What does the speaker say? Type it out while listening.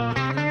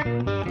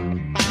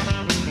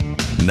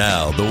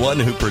Now, the one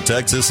who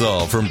protects us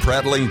all from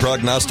prattling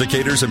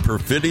prognosticators and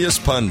perfidious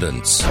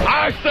pundits.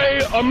 I say,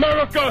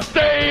 America,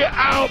 stay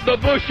out the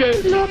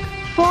bushes. Look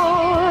for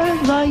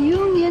the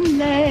Union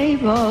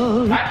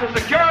label. And to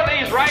secure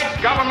these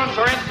rights, governments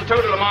are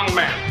instituted among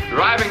men,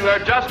 deriving their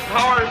just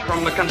powers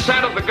from the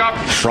consent of the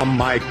government. From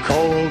my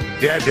cold,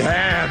 dead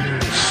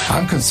hands.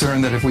 I'm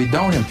concerned that if we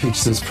don't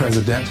impeach this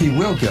president, he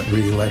will get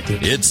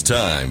reelected. It's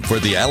time for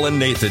the Alan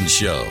Nathan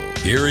Show.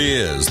 Here he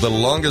is, the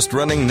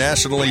longest-running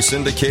nationally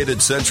syndicated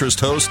centrist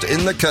host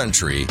in the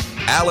country,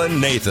 Alan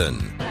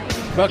Nathan.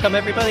 Welcome,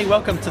 everybody.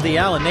 Welcome to the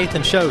Alan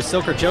Nathan Show.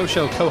 Silker Joe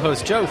Show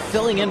co-host Joe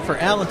filling in for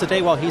Alan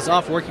today while he's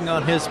off working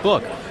on his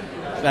book.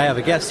 I have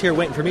a guest here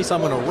waiting for me, so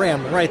I'm going to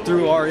ram right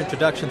through our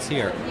introductions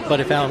here. But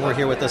if Alan were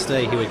here with us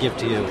today, he would give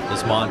to you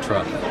his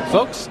mantra.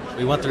 Folks,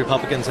 we want the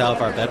Republicans out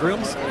of our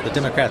bedrooms, the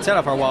Democrats out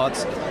of our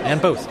wallets,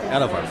 and both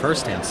out of our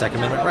First and Second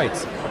Amendment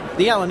rights.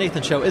 The Alan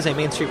Nathan Show is a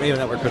Main Street Radio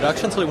Network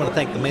production, so we want to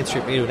thank the Main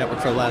Street Radio Network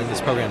for allowing this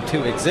program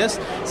to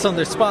exist. Some of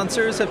their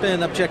sponsors have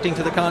been objecting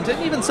to the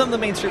content. Even some of the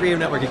Main Street Radio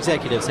Network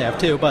executives have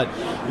too, but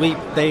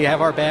they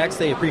have our backs.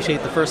 They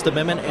appreciate the First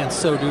Amendment, and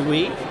so do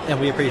we, and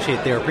we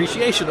appreciate their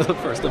appreciation of the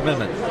First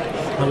Amendment.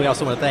 And we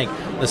also want to thank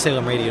the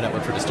Salem Radio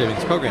Network for distributing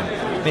this program.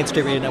 Main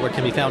Street Radio Network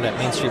can be found at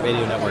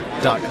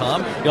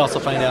mainstreetradionetwork.com. You'll also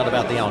find out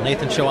about the Alan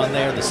Nathan Show on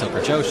there, the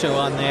Silker Joe Show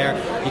on there.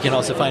 You can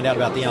also find out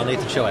about the Alan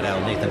Nathan Show at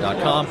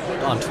alannathan.com,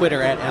 on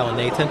Twitter at Alan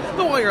Nathan.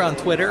 But while you're on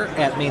Twitter,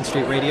 at Main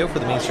Street Radio for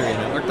the Main Street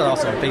Radio Network. They're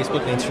also on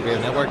Facebook, Main Street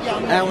Radio Network.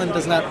 Alan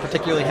does not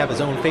particularly have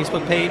his own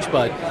Facebook page,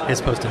 but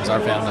his postings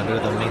are found under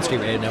the Main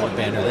Street Radio Network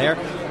banner there.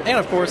 And,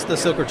 of course, the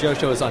Silker Joe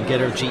Show is on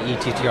Getter,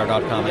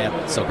 GETTR.com at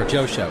Silker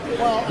Joe Show.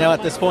 Now,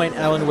 at this point,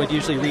 Alan would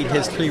usually read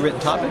his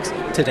pre-written topics.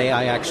 Today,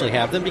 I actually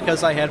have them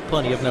because I had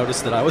plenty of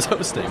notice that I was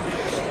hosting.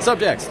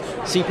 Subjects: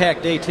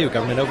 CPAC Day 2,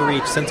 government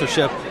overreach,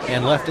 censorship,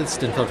 and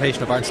leftist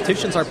infiltration of our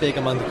institutions are big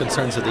among the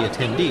concerns of the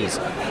attendees.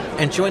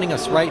 And joining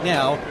us right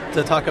now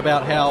to talk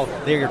about how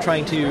they are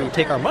trying to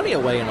take our money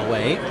away in a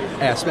way,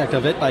 aspect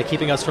of it, by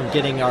keeping us from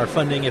getting our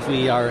funding if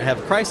we have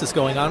a crisis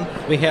going on,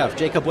 we have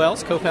Jacob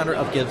Wells, co-founder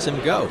of Gives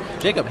and Go.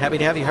 Jacob, happy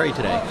to have you. How are you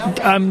today?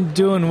 I'm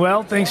doing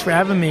well. Thanks for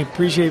having me.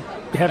 Appreciate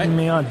having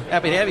me on.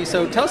 Happy to have you.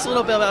 So tell us a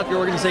little bit about your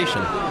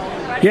organization.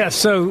 Yeah,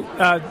 so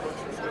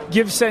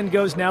Gives and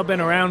Go's now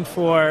been around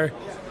for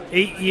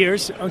 8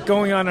 years,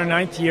 going on our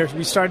 9th year.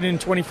 We started in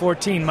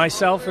 2014.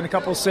 Myself and a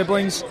couple of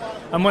siblings.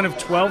 I'm one of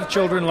 12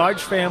 children,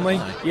 large family.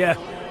 Yeah,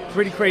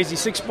 pretty crazy.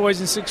 6 boys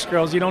and 6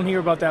 girls. You don't hear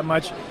about that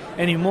much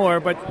anymore.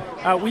 But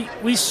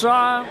we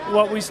saw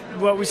what we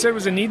said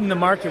was a need in the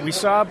market. We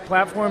saw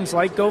platforms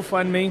like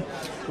GoFundMe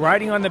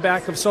riding on the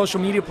back of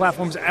social media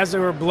platforms as they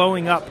were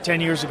blowing up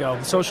 10 years ago.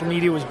 Social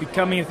media was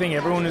becoming a thing.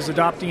 Everyone was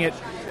adopting it.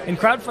 And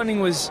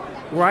crowdfunding was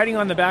riding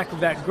on the back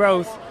of that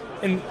growth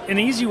and an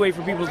easy way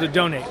for people to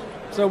donate.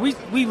 So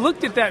we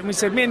looked at that and we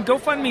said, man,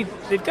 GoFundMe,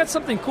 they've got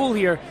something cool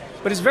here,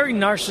 but it's very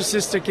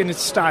narcissistic in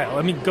its style.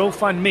 I mean,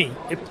 GoFundMe,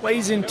 it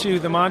plays into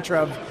the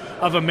mantra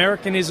of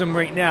Americanism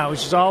right now,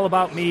 which is all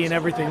about me and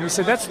everything. And we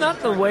said, that's not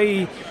the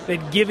way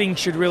that giving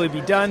should really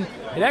be done.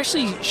 It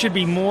actually should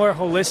be more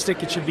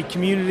holistic. It should be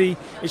community.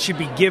 It should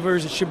be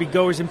givers. It should be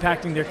goers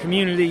impacting their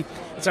community.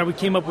 That's how we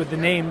came up with the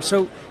name.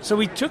 So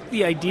we took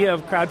the idea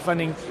of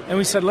crowdfunding and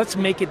we said, let's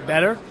make it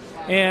better.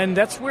 And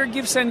that's where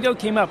Give, and Go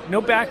came up.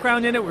 No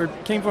background in it. We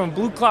came from a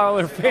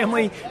blue-collar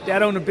family.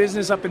 Dad owned a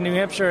business up in New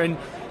Hampshire.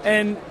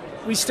 And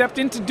we stepped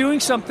into doing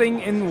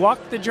something and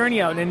walked the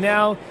journey out. And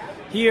now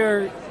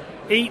here,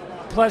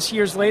 8+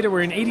 years later,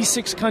 we're in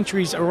 86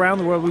 countries around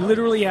the world. We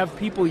literally have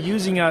people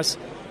using us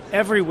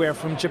everywhere,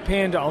 from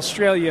Japan to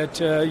Australia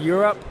to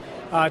Europe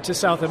to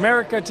South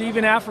America to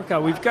even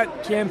Africa. We've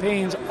got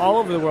campaigns all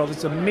over the world.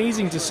 It's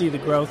amazing to see the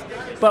growth.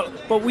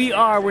 But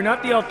we're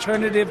not the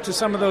alternative to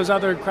some of those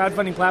other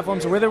crowdfunding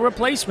platforms. We're the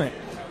replacement.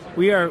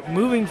 We are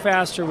moving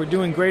faster, we're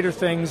doing greater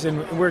things,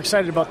 and we're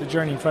excited about the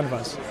journey in front of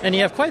us. And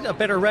you have quite a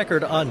better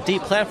record on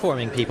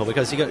deplatforming people,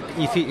 because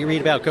if you read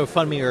about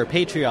GoFundMe or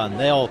Patreon,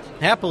 they'll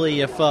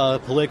happily, if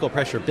political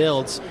pressure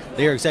builds,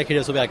 their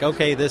executives will be like,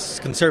 okay, this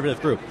conservative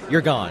group,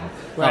 you're gone.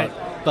 Right.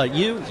 But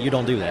you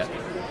don't do that.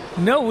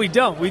 No, we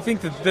don't. We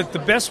think that the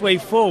best way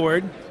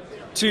forward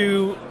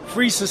to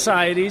free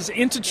societies,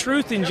 into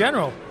truth in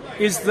general,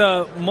 is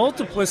the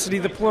multiplicity,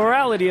 the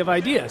plurality of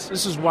ideas.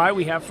 This is why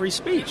we have free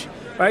speech,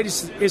 right?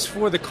 It's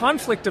for the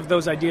conflict of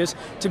those ideas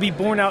to be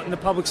borne out in the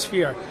public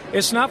sphere.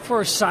 It's not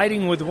for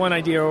siding with one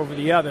idea over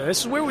the other.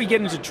 This is where we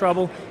get into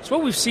trouble. It's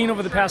what we've seen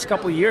over the past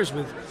couple of years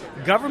with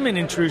government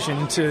intrusion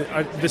into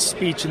the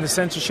speech and the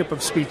censorship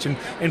of speech and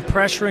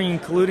pressuring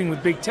and colluding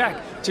with big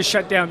tech to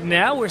shut down.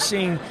 Now we're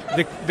seeing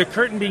the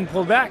curtain being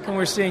pulled back, and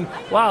we're seeing,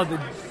 wow,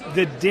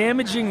 the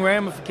damaging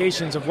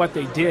ramifications of what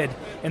they did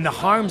and the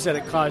harms that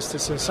it caused to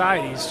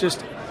society.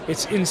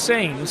 It's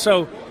insane. And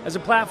so as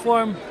a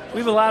platform,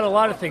 we've allowed a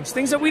lot of things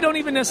that we don't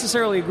even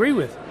necessarily agree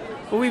with,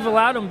 but we've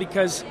allowed them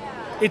because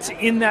it's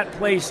in that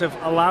place of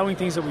allowing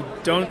things that we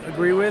don't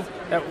agree with,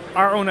 that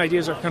our own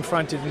ideas are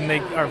confronted and they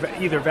are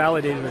either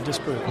validated or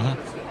disproved.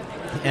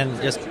 Mm-hmm.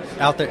 And just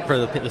out there, for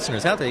the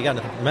listeners out there, you got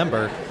to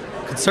remember,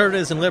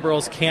 conservatives and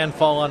liberals can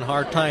fall on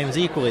hard times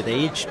equally. They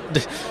each,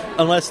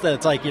 unless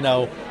that's like,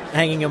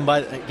 hanging them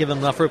give them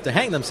enough rope to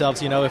hang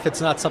themselves, if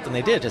it's not something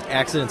they did, just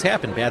accidents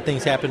happen. Bad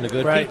things happen to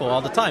good people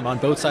all the time on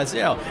both sides of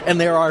the aisle.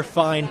 And there are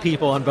fine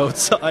people on both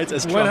sides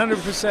as Trump.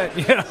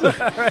 100%,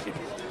 yeah, right.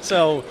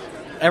 So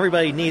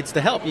everybody needs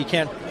to help. You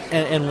can't,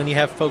 and when you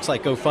have folks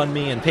like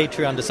GoFundMe and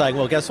Patreon deciding,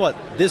 well, guess what?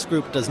 This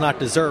group does not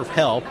deserve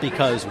help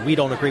because we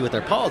don't agree with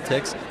their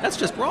politics, that's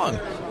just wrong.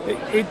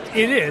 It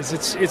is.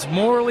 It's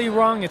morally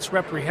wrong. It's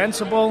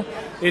reprehensible.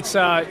 It's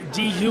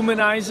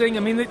dehumanizing. I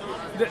mean,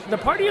 the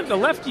party of the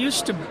left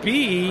used to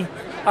be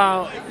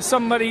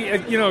somebody,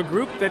 a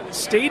group that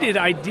stated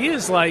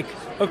ideas like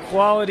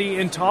equality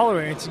and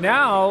tolerance.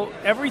 Now,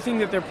 everything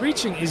that they're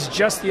preaching is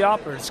just the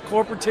opposite. It's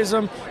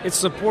corporatism. It's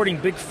supporting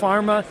big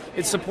pharma.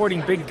 It's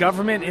supporting big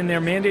government in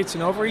their mandates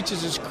and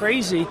overreaches. It's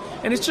crazy.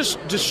 And it's just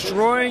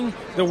destroying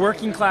the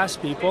working class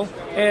people.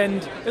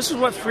 And this is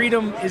what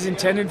freedom is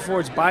intended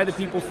for. It's by the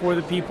people, for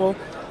the people.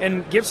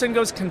 And Give and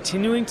Go's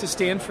continuing to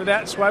stand for that.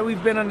 That's why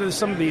we've been under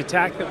some of the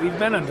attack that we've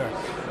been under.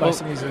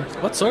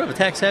 What sort of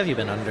attacks have you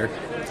been under?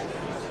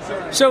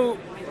 So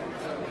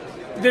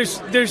there's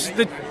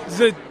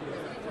the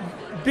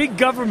big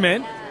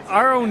government.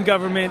 Our own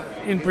government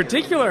in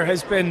particular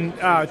has been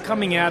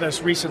coming at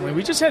us recently.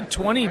 We just had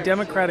 20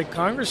 Democratic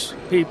Congress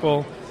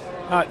people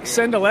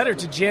send a letter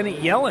to Janet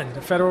Yellen,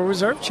 the Federal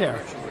Reserve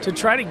Chair, to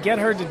try to get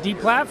her to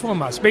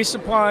deplatform us based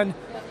upon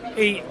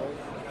a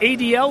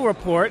ADL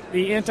report,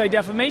 the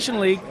Anti-Defamation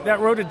League,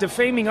 that wrote a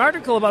defaming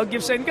article about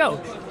Give and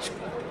Go.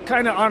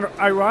 Kind of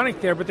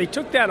ironic there, but they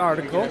took that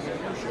article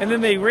and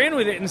then they ran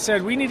with it and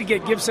said, we need to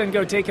get Give and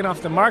Go taken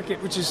off the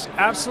market, which is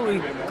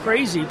absolutely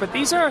crazy. But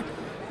these are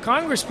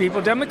Congress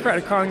people,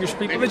 Democratic Congress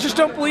people, that just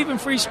don't believe in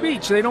free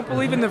speech. They don't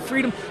believe in the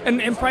freedom,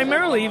 and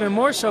primarily even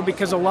more so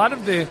because a lot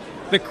of the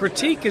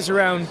critique is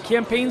around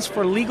campaigns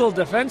for legal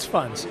defense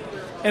funds.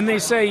 And they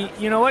say,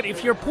 you know what,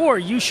 if you're poor,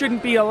 you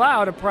shouldn't be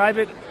allowed a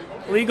private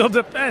legal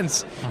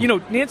defense.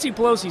 Nancy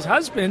Pelosi's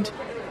husband,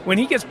 when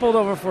he gets pulled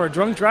over for a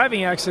drunk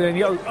driving accident,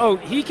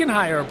 he can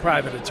hire a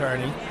private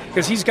attorney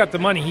because he's got the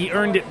money. He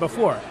earned it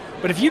before.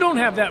 But if you don't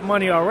have that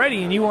money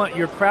already and you want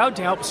your crowd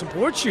to help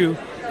support you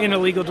in a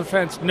legal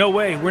defense, no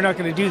way, we're not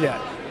going to do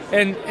that.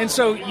 And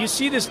so you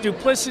see this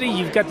duplicity.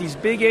 You've got these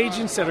big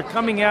agents that are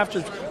coming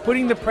after,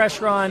 putting the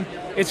pressure on.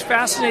 It's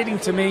fascinating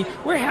to me.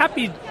 We're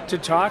happy to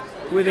talk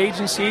with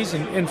agencies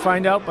and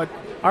find out, but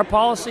our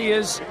policy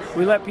is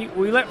we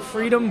let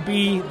freedom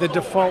be the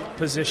default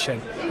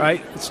position,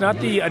 right? It's not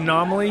the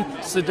anomaly,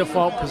 it's the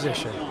default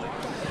position.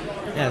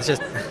 Yeah, it's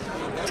just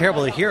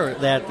terrible to hear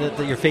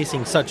that you're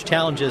facing such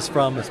challenges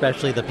from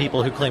especially the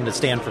people who claim to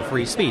stand for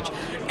free speech.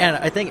 And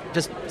I think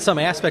just some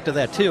aspect of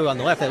that, too, on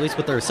the left, at least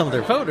with some of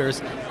their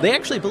voters, they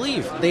actually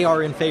believe they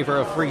are in favor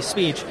of free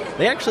speech.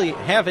 They actually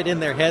have it in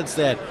their heads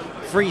that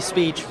free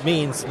speech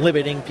means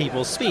limiting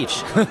people's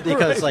speech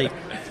because, right.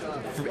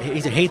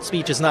 Hate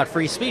speech is not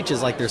free speech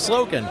is like their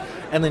slogan.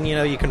 And then,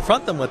 you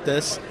confront them with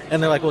this,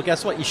 and they're like, well,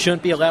 guess what? You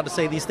shouldn't be allowed to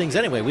say these things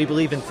anyway. We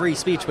believe in free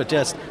speech, but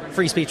just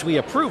free speech we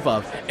approve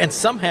of. And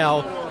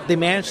somehow they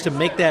manage to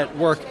make that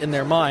work in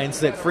their minds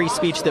that free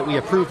speech that we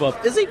approve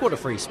of is equal to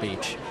free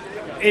speech.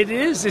 It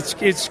is.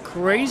 It's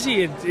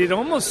crazy. It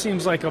almost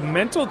seems like a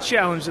mental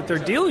challenge that they're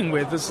dealing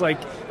with. It's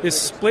like this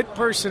split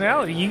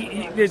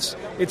personality.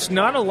 It's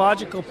not a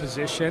logical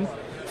position.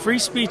 Free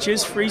speech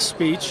is free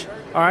speech.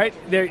 All right,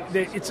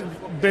 it's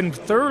been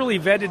thoroughly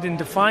vetted and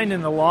defined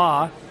in the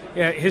law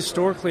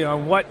historically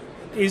on what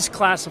is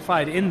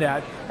classified in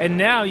that. And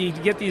now you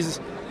get these,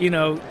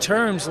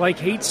 terms like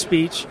hate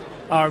speech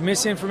or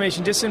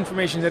misinformation,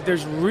 disinformation that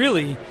there's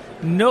really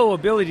no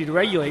ability to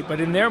regulate.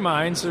 But in their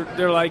minds,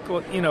 they're like,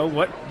 well,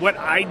 what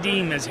I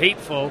deem as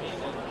hateful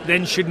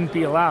then shouldn't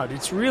be allowed.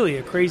 It's really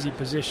a crazy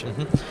position.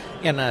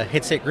 Mm-hmm. And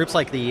hate state groups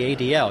like the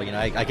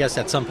ADL, I guess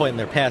at some point in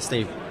their past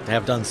they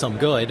have done some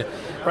good,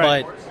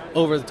 right. But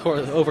over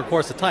the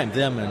course of time,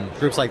 them and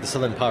groups like the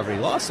Southern Poverty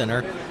Law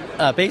Center,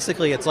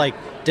 basically it's like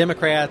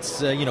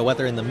Democrats,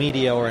 whether in the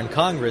media or in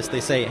Congress, they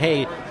say,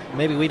 hey,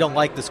 maybe we don't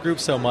like this group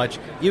so much,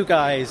 you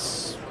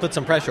guys put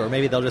some pressure, or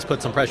maybe they'll just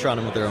put some pressure on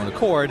them with their own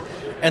accord,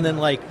 and then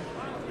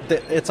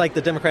it's like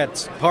the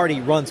Democrats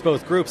Party runs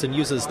both groups and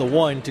uses the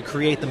one to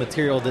create the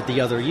material that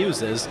the other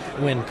uses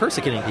when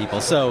persecuting people.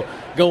 So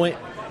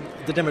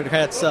the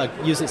Democrats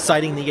use it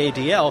citing the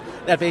ADL,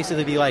 that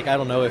basically be like, I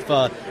don't know, if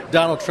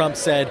Donald Trump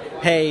said,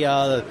 hey,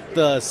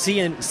 the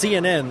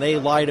CNN, they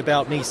lied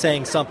about me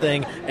saying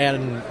something,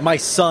 and my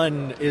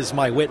son is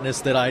my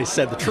witness that I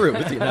said the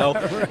truth,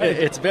 Right.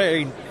 It's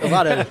very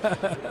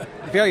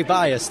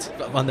biased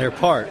on their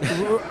part.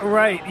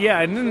 Right,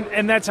 yeah,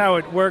 and that's how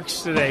it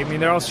works today. I mean,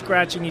 they're all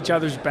scratching each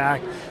other's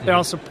back. They're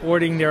all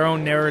supporting their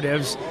own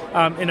narratives.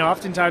 And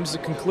oftentimes the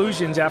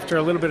conclusions, after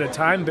a little bit of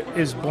time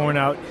is borne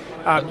out,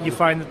 you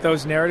find that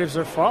those narratives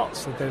are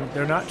false, that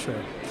they're not true.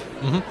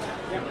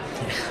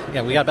 Mm-hmm.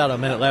 Yeah, we got about a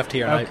minute left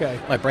here. Okay.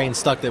 My brain's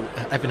stuck that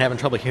I've been having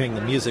trouble hearing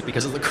the music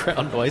because of the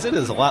crowd noise. It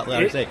is a lot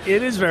louder today.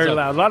 It is very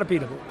loud. A lot of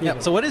people. Yeah.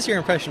 So what is your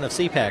impression of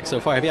CPAC so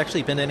far? Have you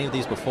actually been to any of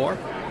these before?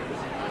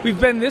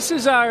 This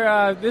is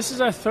our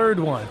third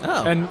one.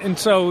 Oh. And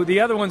so the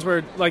other ones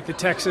were like the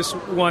Texas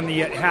one, the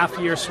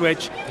half-year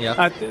switch,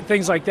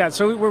 things like that.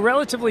 So we're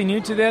relatively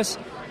new to this.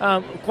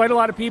 Quite a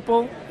lot of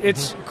people.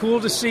 It's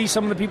cool to see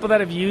some of the people that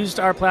have used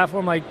our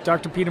platform, like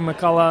Dr. Peter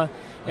McCullough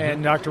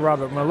and Dr.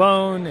 Robert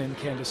Malone and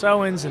Candace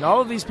Owens and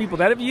all of these people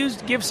that have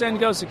used Give,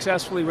 Send, Go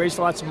successfully, raised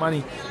lots of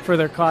money for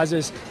their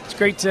causes. It's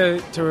great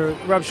to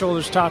rub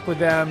shoulders, talk with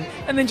them,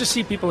 and then just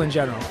see people in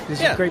general. This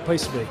is a great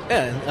place to be.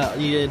 Yeah,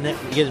 and you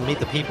get to meet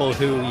the people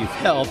who you've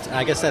helped.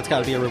 I guess that's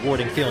got to be a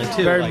rewarding feeling,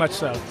 too. Very much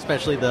so.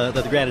 Especially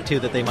the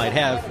gratitude that they might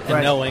have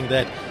and knowing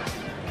that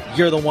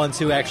you're the ones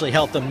who actually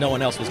helped them, no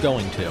one else was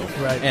going to.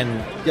 Right.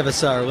 And give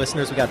us, our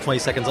listeners, we got 20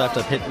 seconds left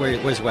to hit.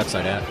 Where's your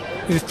website at?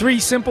 The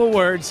 3 simple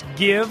words: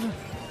 Give,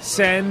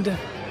 Send,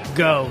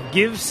 Go.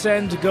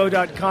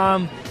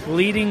 GiveSendGo.com,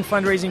 leading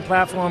fundraising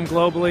platform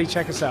globally.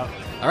 Check us out.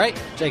 All right,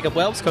 Jacob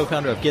Wells,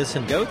 co-founder of Give,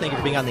 Send, Go. Thank you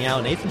for being on the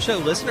Alan Nathan Show.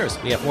 Listeners,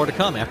 we have more to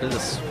come after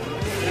this.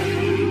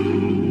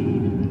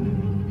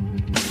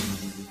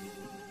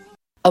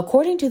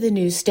 According to the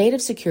new State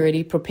of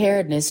Security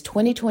Preparedness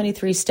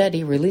 2023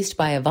 study released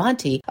by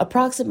Avanti,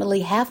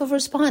 approximately half of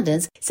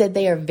respondents said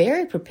they are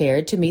very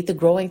prepared to meet the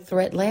growing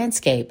threat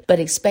landscape, but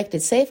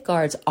expected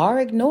safeguards are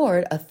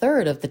ignored a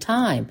third of the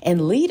time,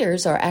 and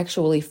leaders are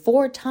actually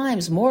 4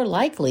 times more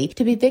likely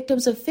to be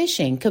victims of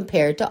phishing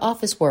compared to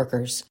office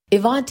workers.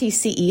 Avanti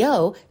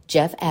CEO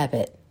Jeff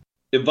Abbott.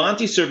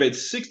 Avanti surveyed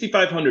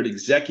 6,500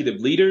 executive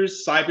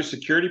leaders,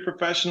 cybersecurity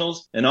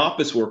professionals, and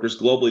office workers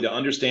globally to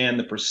understand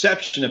the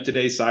perception of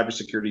today's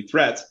cybersecurity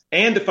threats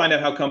and to find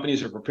out how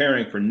companies are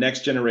preparing for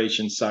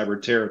next-generation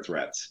cyber terror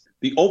threats.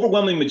 The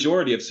overwhelming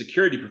majority of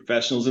security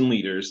professionals and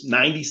leaders,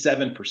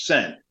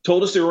 97%,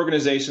 told us their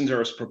organizations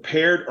are as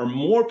prepared or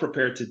more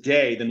prepared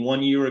today than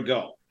 1 year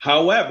ago.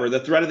 However, the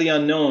threat of the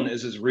unknown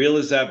is as real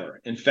as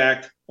ever. In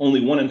fact,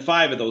 only 1 in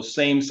 5 of those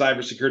same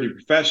cybersecurity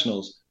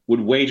professionals would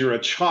wager a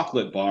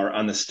chocolate bar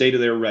on the state of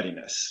their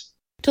readiness.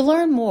 To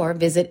learn more,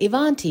 visit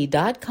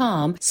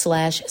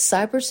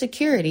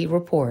Ivanti.com/cybersecurity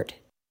report.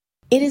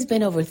 It has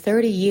been over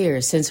 30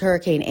 years since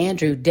Hurricane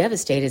Andrew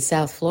devastated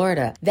South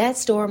Florida. That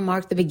storm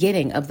marked the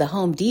beginning of the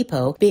Home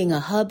Depot being a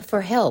hub for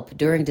help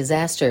during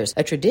disasters,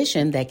 a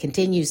tradition that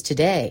continues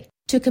today.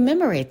 To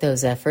commemorate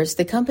those efforts,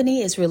 the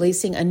company is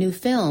releasing a new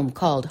film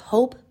called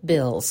Hope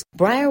Builds.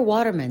 Briar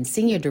Waterman,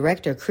 Senior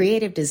Director,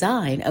 Creative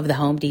Design of the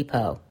Home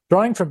Depot.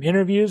 Drawing from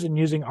interviews and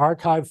using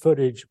archive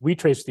footage, we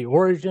trace the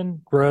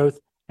origin, growth,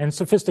 and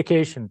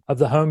sophistication of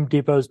the Home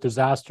Depot's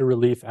disaster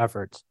relief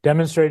efforts,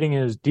 demonstrating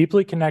it is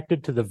deeply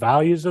connected to the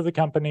values of the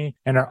company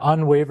and our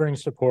unwavering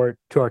support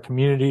to our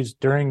communities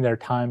during their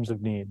times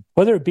of need.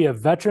 Whether it be a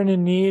veteran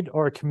in need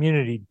or a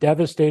community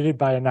devastated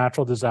by a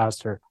natural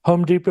disaster,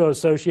 Home Depot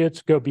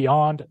associates go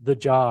beyond the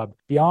job,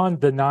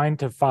 beyond the 9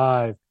 to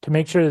 5, to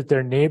make sure that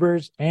their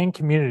neighbors and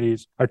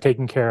communities are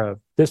taken care of.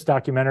 This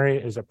documentary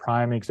is a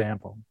prime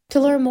example. To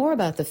learn more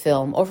about the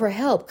film or for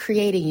help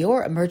creating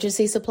your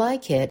emergency supply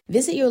kit,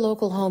 visit your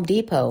local Home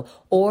Depot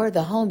or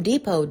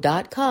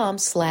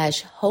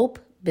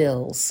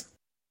thehomedepot.com/hopebills.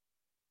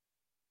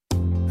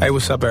 Hey,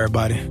 what's up,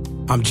 everybody?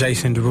 I'm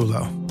Jason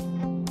Derulo.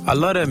 I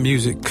love that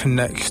music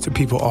connects to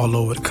people all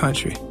over the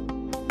country.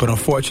 But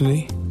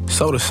unfortunately,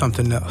 so does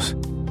something else.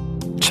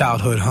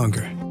 Childhood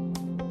hunger.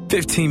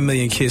 15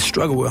 million kids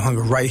struggle with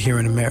hunger right here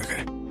in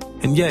America.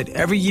 And yet,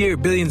 every year,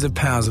 billions of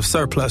pounds of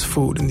surplus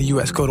food in the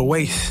U.S. go to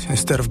waste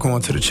instead of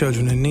going to the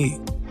children in need.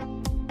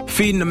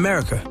 Feeding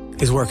America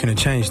is working to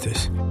change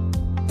this.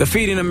 The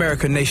Feeding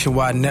America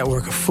nationwide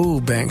network of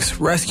food banks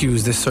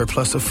rescues this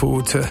surplus of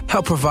food to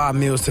help provide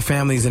meals to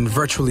families in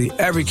virtually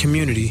every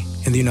community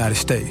in the United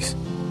States,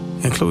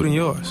 including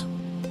yours.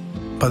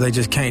 But they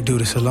just can't do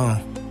this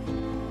alone.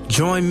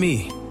 Join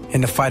me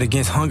in the fight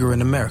against hunger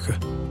in America.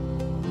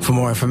 For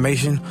more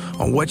information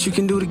on what you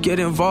can do to get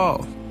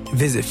involved,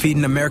 visit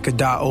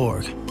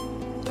feedingamerica.org.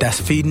 That's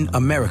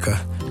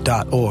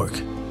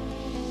feedingamerica.org.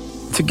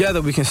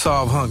 Together we can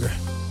solve hunger.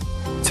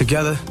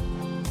 Together,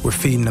 we're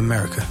Feeding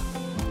America.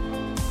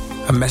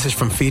 A message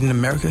from Feeding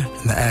America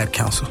and the Ad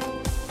Council.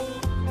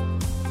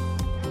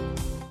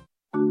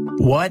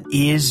 What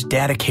is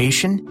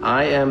dedication?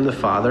 I am the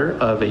father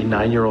of a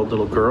 9-year-old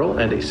little girl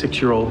and a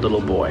 6-year-old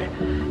little boy.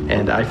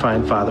 And I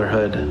find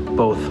fatherhood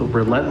both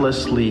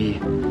relentlessly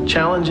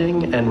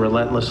challenging and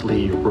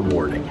relentlessly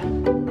rewarding.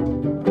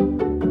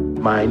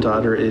 My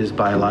daughter is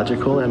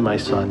biological and my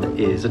son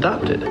is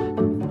adopted.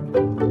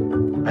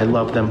 I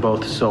love them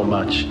both so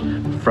much.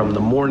 From the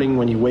morning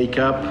when you wake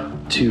up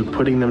to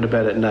putting them to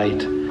bed at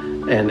night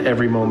and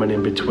every moment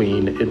in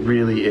between, it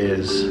really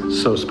is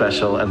so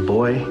special, and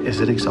boy,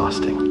 is it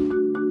exhausting.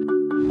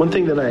 One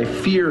thing that I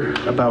fear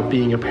about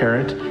being a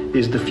parent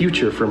is the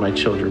future for my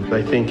children.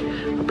 I think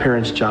a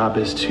parent's job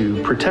is to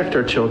protect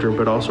our children,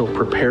 but also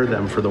prepare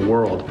them for the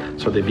world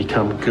so they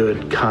become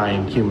good,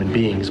 kind human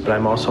beings. But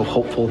I'm also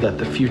hopeful that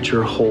the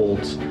future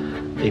holds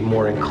a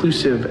more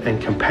inclusive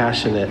and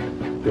compassionate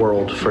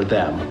world for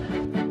them.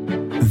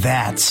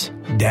 That's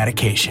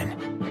dedication.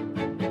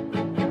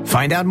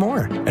 Find out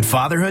more at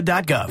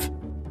fatherhood.gov.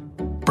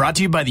 Brought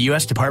to you by the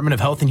U.S. Department of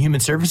Health and Human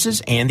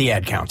Services and the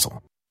Ad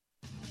Council.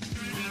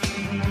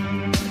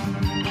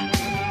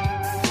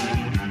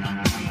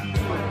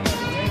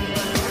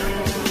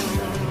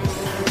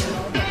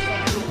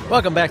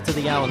 Welcome back to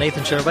the Alan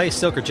Nathan Show. Everybody,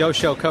 Silker Joe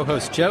Show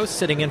co-host Joe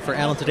sitting in for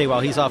Alan today while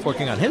he's off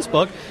working on his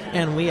book.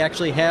 And we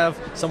actually have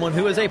someone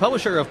who is a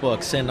publisher of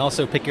books and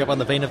also picking up on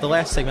the vein of the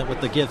last segment with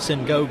the Give,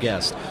 Send, Go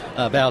guest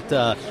about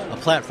a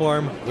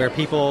platform where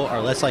people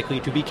are less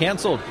likely to be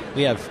canceled.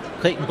 We have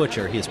Clayton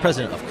Butcher. He is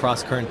president of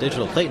Cross Current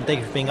Digital. Clayton,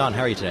 thank you for being on.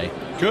 How are you today?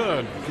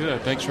 Good.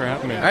 Thanks for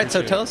having me. All right,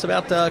 so tell us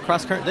about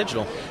Cross Current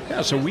Digital.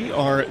 Yeah, so we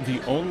are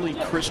the only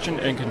Christian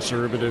and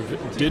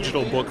conservative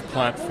digital book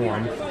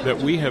platform that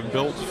we have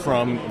built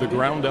from the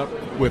ground up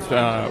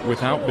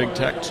without big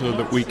tech, so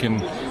that we can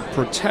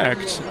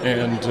protect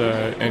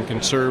and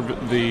conserve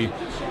the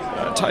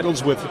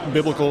titles with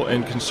biblical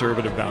and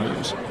conservative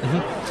values.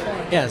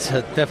 Mm-hmm. Yeah, it's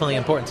definitely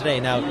important today.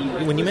 Now,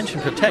 when you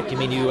mention protect, you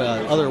mean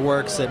other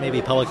works that may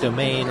be public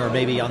domain or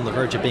maybe on the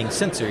verge of being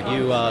censored.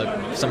 You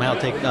somehow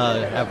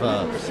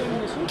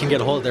can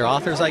get a hold of their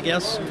authors, I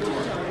guess?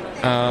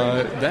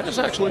 That is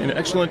actually an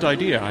excellent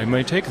idea. I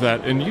may take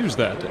that and use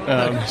that.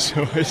 Okay.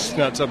 So it's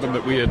not something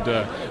that we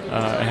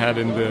had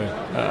in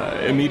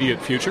the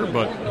immediate future,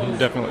 but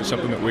definitely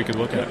something that we could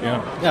look at,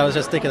 yeah. Yeah, I was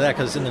just thinking of that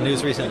because in the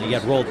news recently you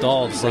had Roald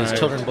Dahl's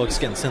children's books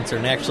getting censored,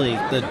 and actually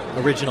the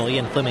original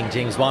Ian Fleming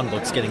James Bond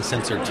books getting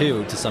censored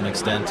too, to some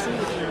extent.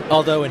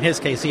 Although in his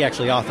case he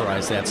actually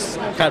authorized that. It's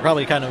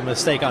probably kind of a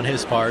mistake on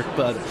his part,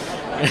 but...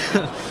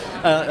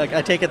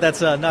 I take it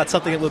that's not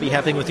something that will be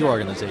happening with your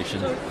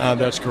organization.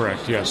 That's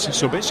correct, yes.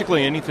 So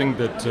basically anything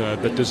that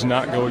does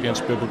not go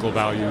against biblical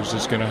values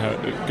is going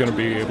to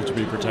be able to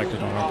be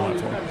protected on our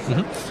platform.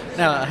 Mm-hmm.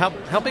 Now,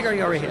 how big are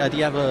you already? Do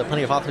you have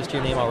plenty of authors to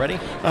your name already?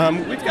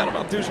 We've got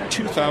about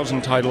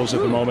 2,000 titles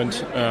at the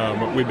moment.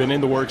 We've been in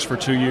the works for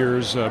 2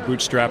 years,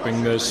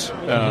 bootstrapping this,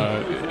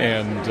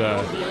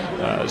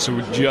 so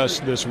we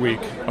just this week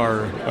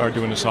are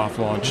doing a soft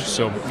launch.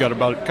 So we've got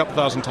about a couple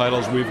thousand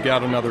titles. We've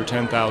got another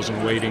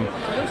 10,000 waiting.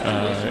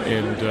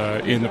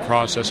 And in the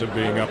process of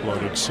being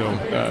uploaded.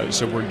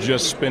 So we're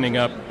just spinning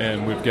up,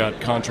 and we've got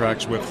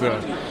contracts with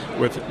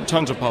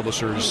tons of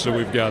publishers. So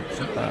we've got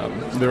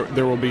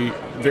there will be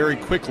very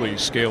quickly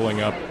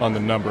scaling up on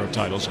the number of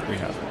titles that we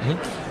have.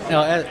 Mm-hmm.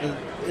 Now,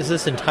 is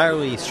this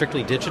entirely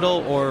strictly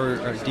digital, or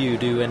do you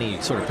do any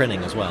sort of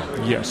printing as well?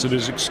 Yes, it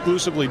is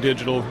exclusively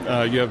digital.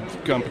 You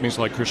have companies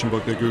like Christian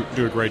Book that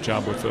do a great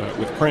job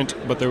with print,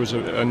 but there was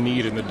a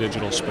need in the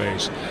digital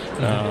space,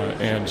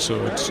 and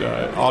so it's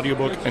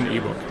audiobook and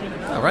ebook.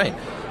 All right.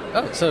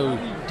 Oh, so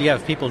do you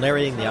have people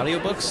narrating the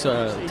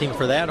audiobooks, team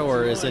for that,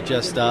 or is it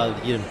just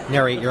you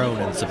narrate your own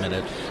and submit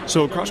it?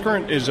 So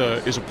CrossCurrent is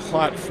a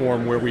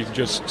platform where we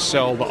just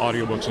sell the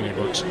audiobooks and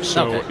ebooks.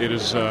 So It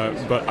is,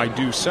 but I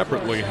do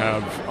separately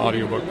have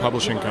audiobook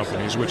publishing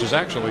companies, which is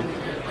actually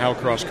how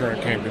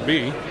CrossCurrent came to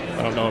be.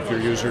 I don't know if your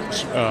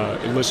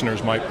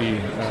listeners might be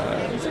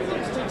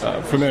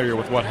familiar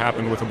with what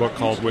happened with a book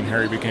called When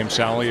Harry Became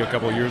Sally a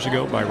couple of years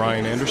ago by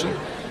Ryan Anderson.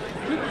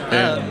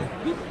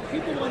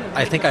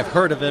 I think I've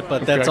heard of it,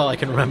 but that's all I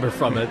can remember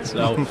from it.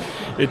 So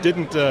it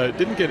didn't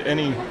get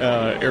any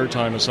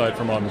airtime aside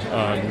from on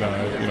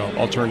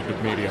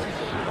alternative media.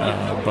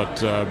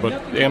 But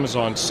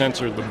Amazon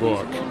censored the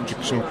book,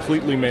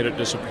 completely made it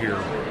disappear.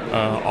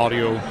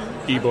 Audio,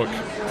 ebook,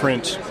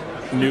 print,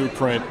 new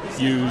print,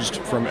 used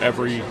from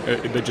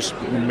they just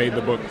made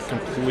the book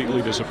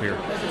completely disappear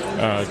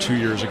 2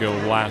 years ago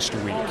last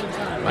week.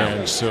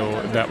 And so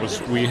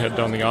we had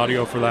done the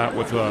audio for that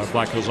with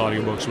Black Hills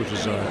Audiobooks, which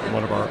is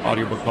one of our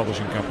audiobook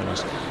publishing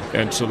companies.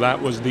 And so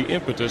that was the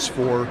impetus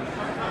for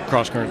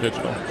CrossCurrent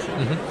Digital.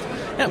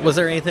 Mm-hmm. Yeah, was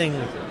there anything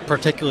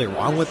particularly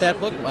wrong with that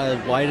book?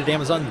 Why did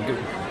Amazon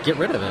get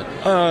rid of it?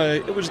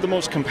 It was the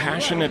most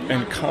compassionate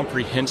and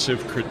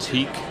comprehensive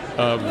critique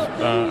of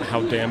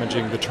how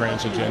damaging the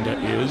trans agenda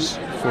is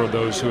for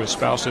those who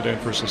espouse it and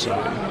for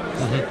society.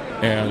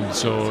 Mm-hmm. And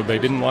so they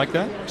didn't like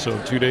that.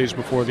 So 2 days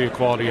before the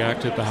Equality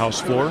Act hit the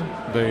House floor,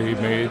 they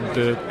made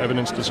the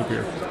evidence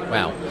disappear.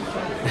 Wow.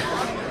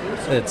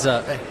 It's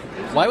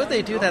why would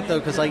they do that, though?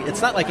 Because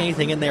it's not like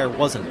anything in there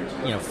wasn't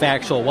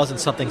factual,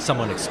 wasn't something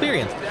someone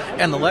experienced.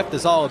 And the left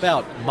is all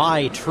about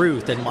my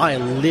truth and my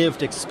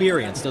lived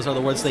experience. Those are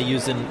the words they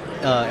use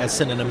as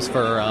synonyms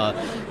for,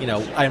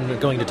 I'm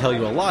going to tell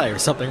you a lie or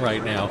something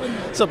right now.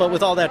 So, but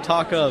with all that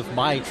talk of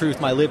my truth,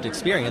 my lived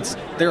experience,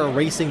 they're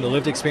erasing the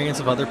lived experience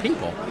of other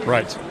people.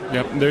 Right.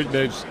 Yep.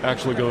 They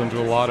actually go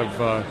into a lot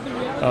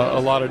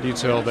of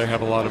detail. They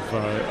have a lot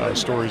of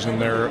stories in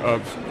there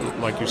of,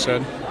 like you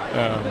said,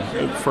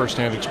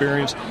 first-hand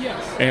experience,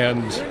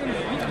 and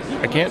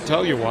I can't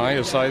tell you why,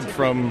 aside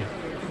from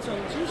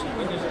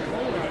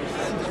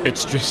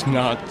it's just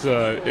not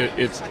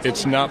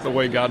it's not the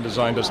way God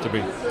designed us to be,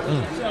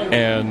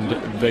 and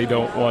they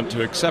don't want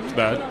to accept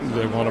that.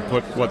 They want to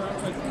put what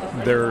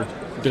their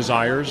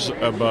desires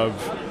above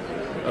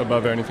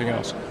anything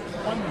else.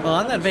 Well,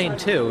 on that vein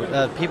too,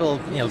 people,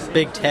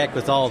 big tech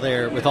with all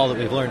that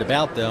we've learned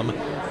about them,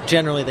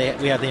 generally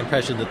we have the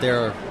impression that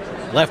they're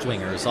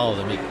left-wingers, all of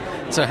them.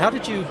 So how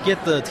did you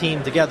get the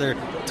team together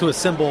to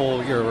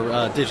assemble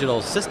your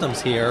digital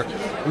systems here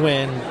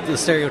when the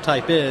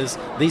stereotype is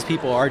these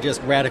people are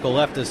just radical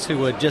leftists who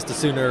would just as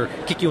sooner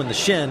kick you in the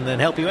shin than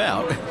help you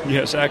out?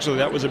 Yes, actually,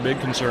 that was a big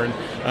concern.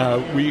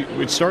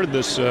 We started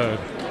this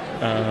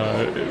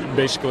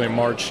basically in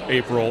March,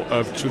 April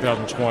of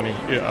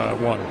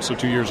 2021, so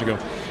 2 years ago.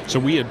 So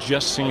we had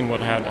just seen what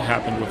had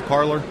happened with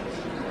Parler.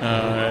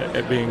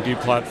 It being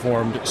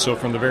deplatformed. So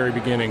from the very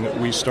beginning,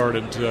 we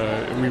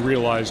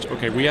realized,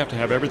 okay, we have to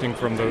have everything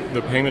from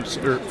the payments,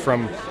 or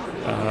from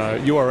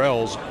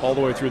URLs all the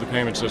way through the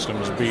payment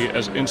systems be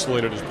as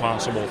insulated as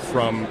possible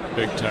from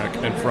big tech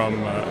and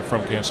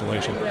from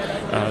cancellation.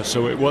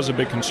 So it was a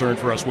big concern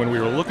for us when we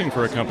were looking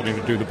for a company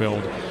to do the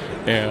build.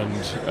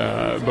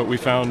 But we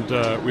found,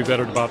 we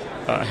vetted about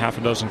half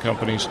a dozen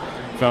companies,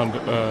 found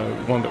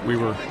one that we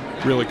were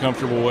really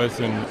comfortable with,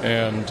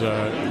 and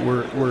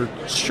we're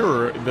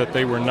sure that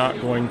they were not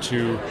going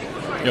to,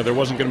 there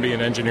wasn't going to be an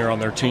engineer on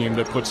their team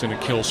that puts in a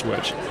kill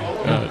switch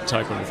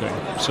type of a thing.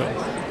 So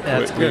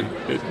that's good.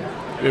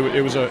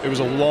 It was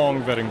a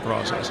long vetting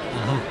process.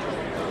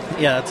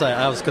 Mm-hmm. Yeah,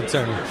 I was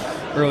concerned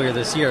earlier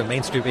this year.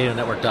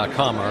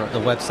 MainStreetRadioNetwork.com, or the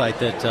website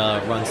that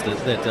runs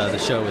that the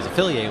show is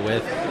affiliated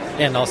with,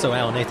 and also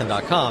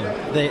AlanNathan.com.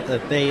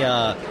 They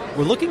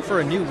were looking for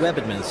a new web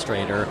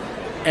administrator.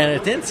 And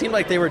it didn't seem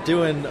like they were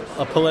doing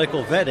a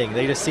political vetting.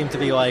 They just seemed to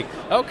be like,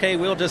 okay,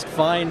 we'll just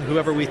find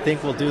whoever we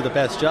think will do the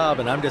best job.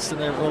 And I'm just sitting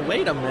there, well,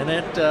 wait a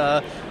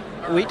minute.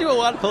 We do a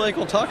lot of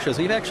political talk shows.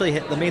 We've actually,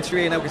 the Main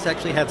Street Radio Network's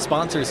actually had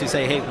sponsors who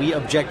say, hey, we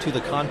object to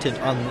the content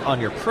on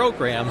your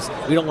programs.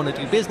 We don't want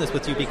to do business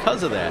with you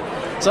because of that.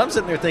 So I'm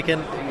sitting there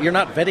thinking, you're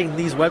not vetting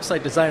these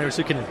website designers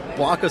who can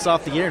block us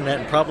off the internet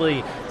and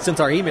probably, since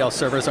our email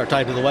servers are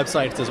tied to the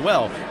websites as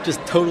well,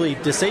 just totally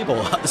disable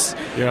us.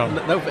 Yeah.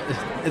 No,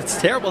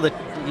 it's terrible that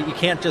you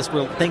can't just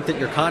think that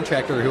your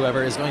contractor or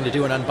whoever is going to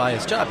do an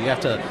unbiased job. You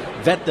have to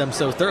vet them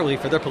so thoroughly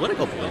for their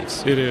political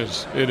beliefs. It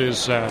is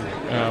sad.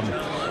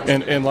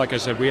 And like I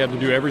said, we had to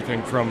do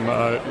everything from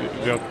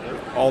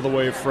all the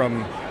way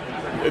from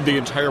the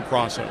entire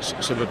process,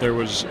 so that there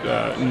was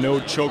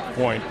no choke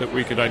point that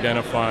we could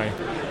identify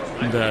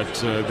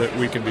that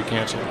we could be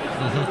canceled.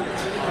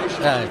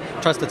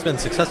 Mm-hmm. Trust it's been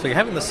successful. You're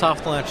having the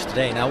soft launch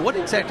today. Now, what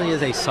exactly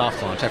is a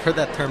soft launch? I've heard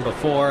that term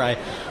before.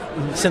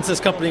 Since this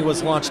company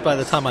was launched by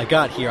the time I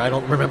got here, I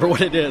don't remember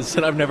what it is,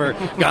 and I've never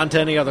gone to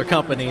any other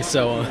company.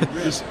 So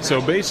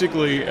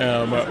basically,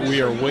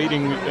 we are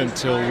waiting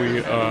until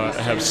we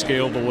have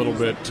scaled a little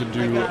bit to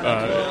do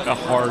a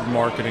hard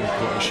marketing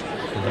push.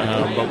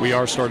 But we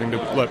are starting to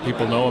let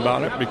people know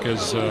about it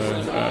because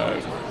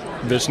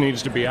this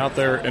needs to be out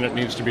there, and it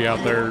needs to be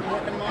out there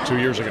 2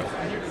 years ago.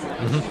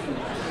 Mm-hmm.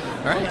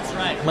 All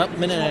right, well,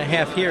 minute and a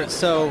half here.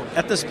 So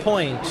at this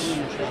point,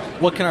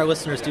 what can our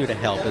listeners do to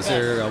help? Is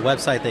there a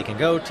website they can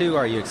go to?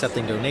 Are you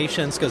accepting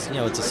donations? Because,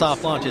 it's a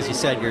soft launch. As you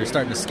said, you're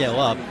starting to scale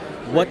up.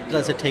 What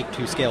does it take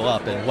to scale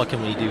up, and what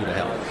can we do to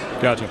help?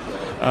 Gotcha.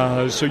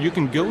 So you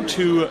can go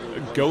to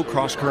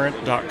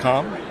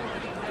gocrosscurrent.com.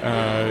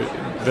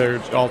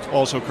 There's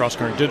also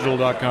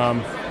crosscurrentdigital.com,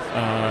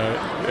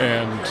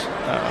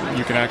 and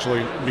you can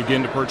actually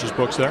begin to purchase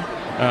books there.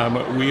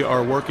 We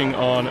are working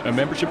on a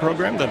membership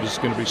program that is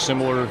going to be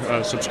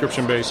similar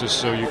subscription basis,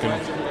 so you can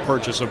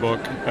purchase a book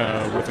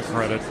with a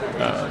credit,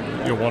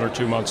 1 or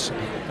 2 months,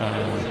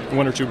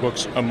 1 or 2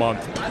 books a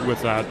month with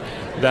that.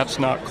 That's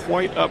not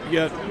quite up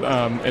yet,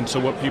 and so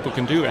what people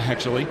can do,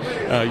 actually,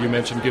 you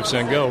mentioned Give,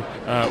 Send, Go.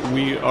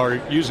 We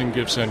are using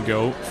Give, Send,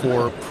 Go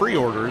for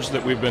pre-orders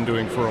that we've been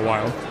doing for a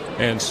while,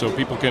 and so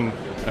people can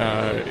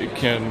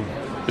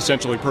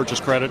essentially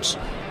purchase credits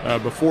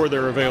before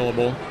they're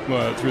available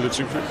through the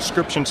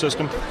subscription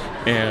system,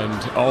 and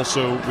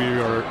also we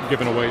are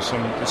giving away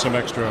some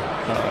extra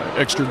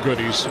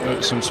goodies,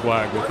 some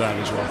swag with that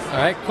as well. All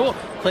right, cool.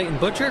 Clayton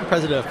Butcher,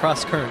 president of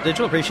Cross Current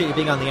Digital. Appreciate you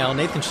being on the Alan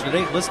Nathan Show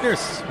today.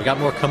 Listeners, we got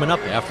more coming up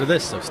after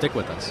this, so stick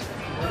with us.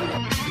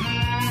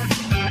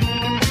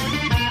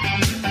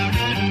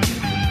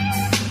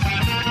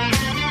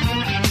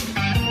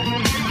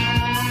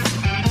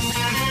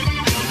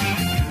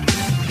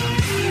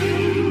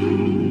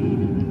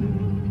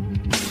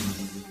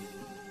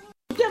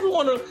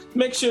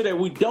 Make sure that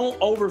we don't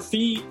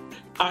overfeed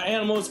our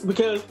animals,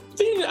 because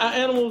feeding our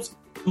animals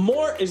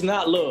more is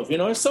not love.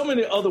 There's so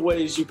many other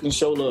ways you can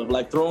show love,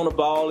 like throwing a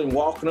ball and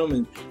walking them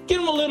and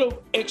giving them a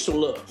little extra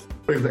love.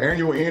 The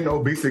annual End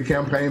Obesity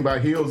campaign by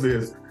HEALS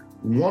is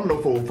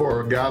wonderful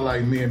for a guy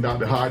like me and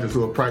Dr. Hodges,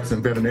 who are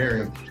practicing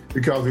veterinarians,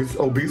 because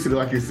obesity,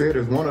 like you said,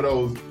 is one of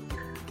those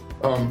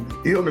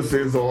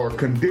illnesses or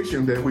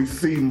conditions that we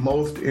see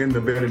most in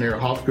the veterinary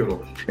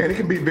hospital. And it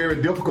can be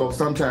very difficult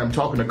sometimes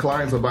talking to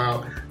clients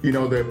about,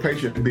 their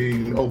patient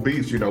being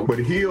obese, But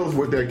HEALS,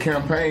 with their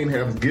campaign,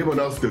 have given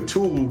us the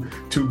tool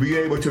to be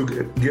able to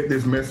get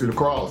this message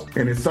across.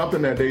 And it's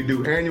something that they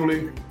do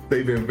annually.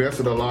 They've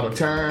invested a lot of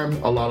time,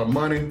 a lot of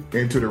money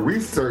into the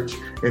research,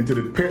 into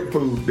the pet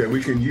food that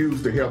we can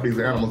use to help these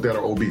animals that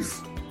are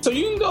obese. So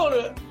you can go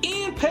to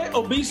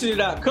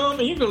endpetobesity.com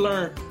and you can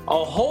learn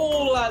a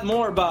whole lot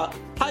more about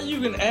how you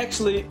can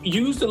actually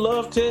use the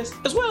love test,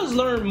 as well as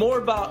learn more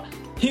about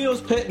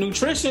Hill's Pet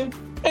Nutrition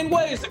and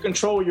ways to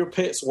control your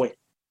pet's weight.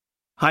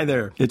 Hi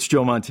there, it's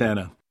Joe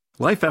Montana.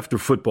 Life after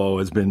football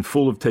has been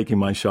full of taking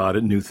my shot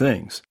at new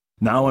things.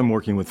 Now I'm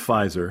working with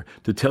Pfizer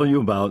to tell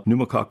you about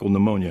pneumococcal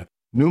pneumonia.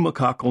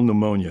 Pneumococcal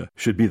pneumonia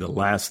should be the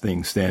last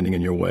thing standing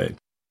in your way.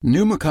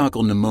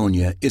 Pneumococcal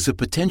pneumonia is a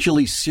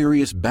potentially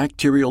serious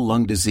bacterial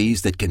lung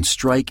disease that can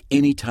strike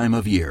any time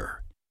of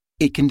year.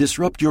 It can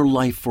disrupt your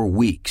life for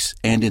weeks,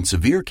 and in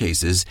severe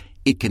cases,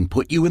 it can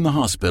put you in the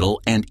hospital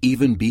and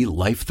even be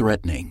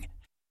life-threatening.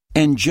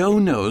 And Joe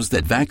knows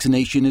that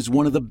vaccination is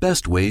one of the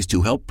best ways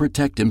to help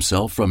protect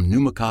himself from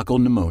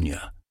pneumococcal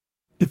pneumonia.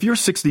 If you're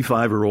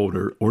 65 or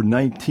older or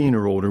 19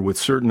 or older with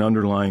certain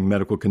underlying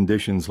medical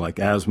conditions like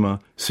asthma,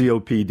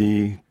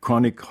 COPD,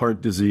 chronic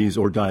heart disease,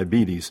 or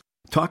diabetes,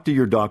 talk to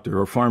your doctor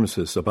or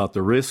pharmacist about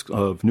the risk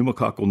of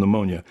pneumococcal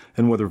pneumonia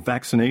and whether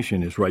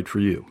vaccination is right for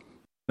you.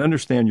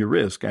 Understand your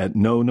risk at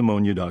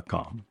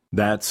knowpneumonia.com.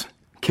 That's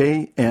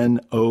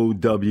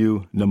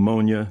KNOW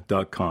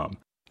pneumonia.com.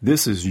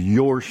 This is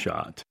your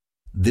shot.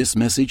 This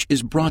message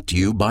is brought to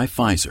you by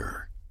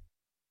Pfizer.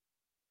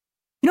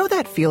 You know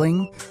that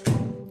feeling?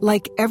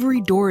 Like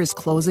every door is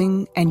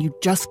closing and you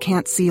just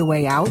can't see a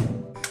way out?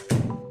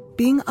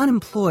 Being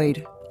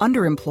unemployed,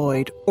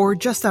 underemployed, or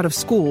just out of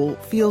school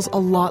feels a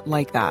lot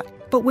like that.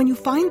 But when you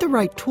find the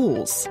right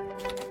tools,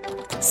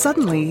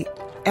 suddenly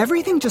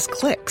everything just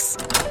clicks.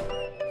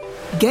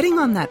 Getting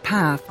on that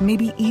path may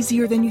be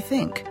easier than you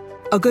think.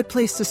 A good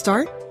place to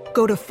start?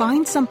 Go to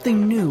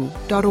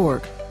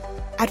findsomethingnew.org.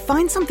 At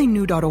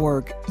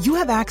findsomethingnew.org, you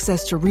have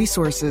access to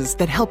resources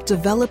that help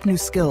develop new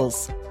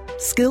skills.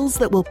 Skills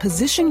that will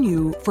position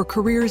you for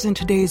careers in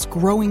today's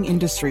growing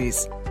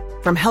industries,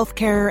 from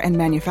healthcare and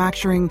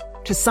manufacturing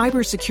to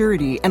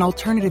cybersecurity and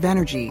alternative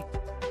energy.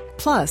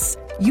 Plus,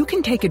 you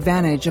can take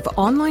advantage of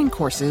online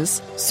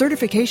courses,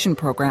 certification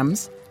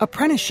programs,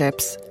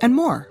 apprenticeships, and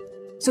more.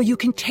 So you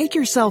can take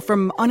yourself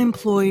from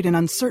unemployed and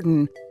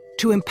uncertain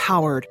to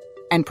empowered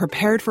and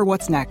prepared for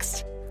what's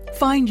next.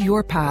 Find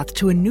your path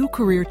to a new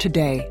career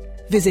today.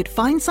 Visit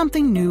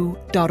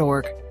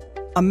findsomethingnew.org.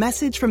 A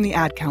message from the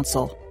Ad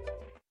Council.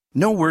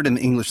 No word in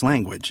the English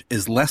language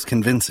is less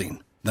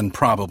convincing than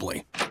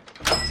probably.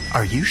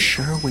 Are you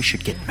sure we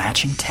should get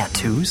matching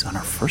tattoos on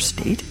our first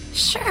date?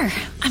 Sure.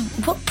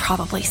 We'll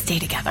probably stay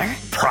together.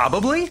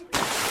 Probably?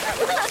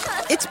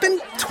 It's been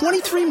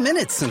 23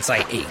 minutes since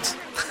I ate.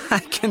 I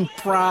can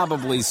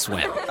probably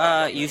swim.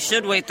 You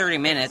should wait 30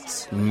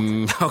 minutes.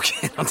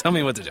 Okay, now tell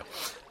me what to do.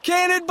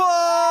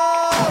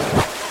 Cannonball!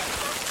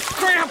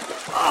 Cramp!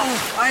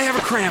 Oh, I have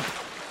a cramp.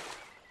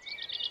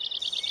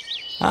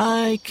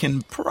 I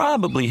can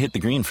probably hit the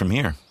green from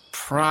here.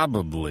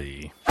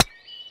 Probably.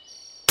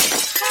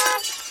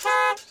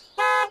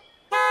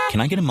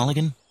 Can I get a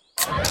mulligan?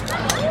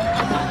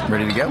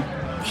 Ready to go?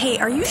 Hey,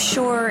 are you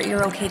sure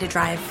you're okay to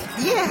drive?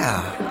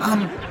 Yeah,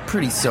 I'm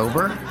pretty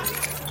sober.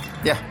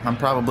 Yeah, I'm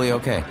probably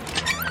okay.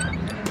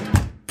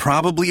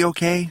 Probably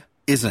okay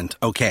isn't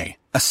okay,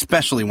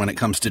 especially when it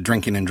comes to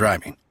drinking and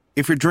driving.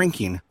 If you're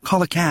drinking,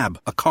 call a cab,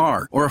 a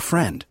car, or a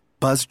friend.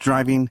 Buzzed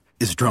driving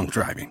is drunk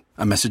driving.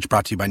 A message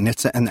brought to you by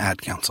NHTSA and the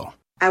Ad Council.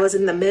 I was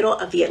in the middle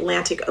of the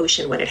Atlantic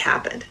Ocean when it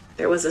happened.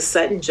 There was a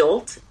sudden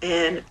jolt,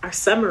 and our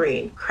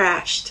submarine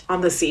crashed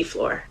on the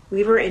seafloor.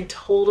 We were in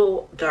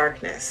total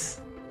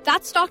darkness.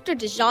 That's Dr.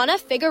 Dejana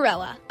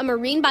Figueroa, a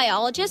marine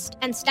biologist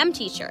and STEM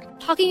teacher,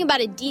 talking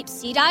about a deep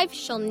sea dive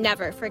she'll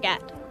never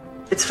forget.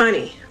 It's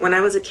funny, when I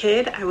was a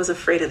kid, I was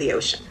afraid of the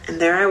ocean, and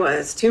there I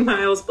was, 2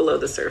 miles below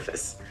the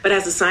surface. But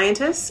as a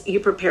scientist, you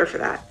prepare for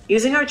that.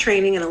 Using our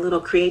training and a little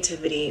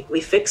creativity,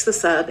 we fixed the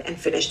sub and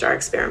finished our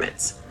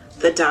experiments.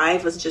 The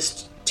dive was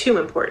just too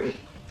important.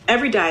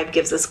 Every dive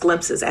gives us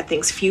glimpses at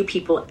things few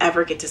people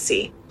ever get to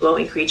see.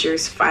 Glowing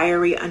creatures,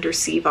 fiery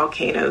undersea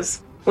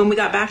volcanoes. When we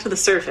got back to the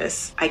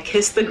surface, I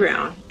kissed the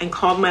ground and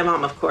called my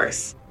mom, of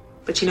course.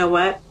 But you know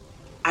what?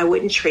 I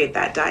wouldn't trade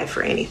that dive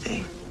for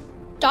anything.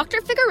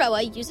 Dr.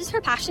 Figueroa uses her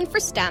passion for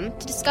STEM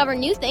to discover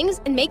new things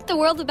and make the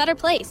world a better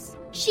place.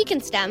 She can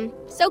STEM,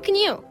 so can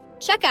you.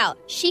 Check out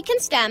She Can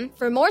STEM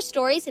for more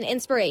stories and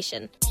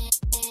inspiration.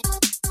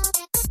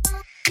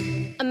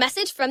 A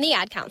message from the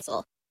Ad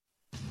Council.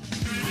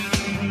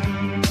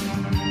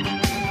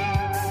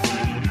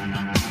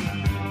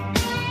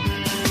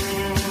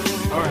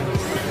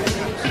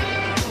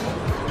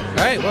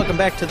 All right, welcome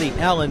back to the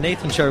Alan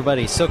Nathan Show,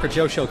 everybody. Soaker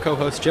Joe Show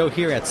co-host Joe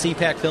here at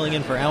CPAC, filling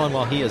in for Alan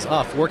while he is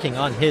off working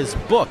on his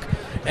book.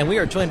 And we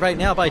are joined right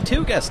now by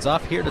 2 guests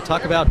off here to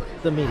talk about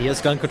the media's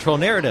gun control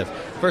narrative.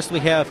 First, we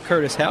have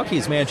Curtis Houck.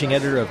 He's managing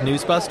editor of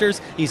Newsbusters.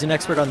 He's an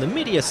expert on the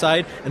media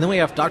side. And then we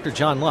have Dr.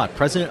 John Lott,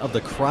 president of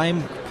the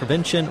Crime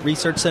Prevention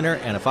Research Center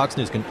and a Fox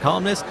News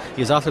columnist.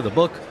 He has authored the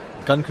book,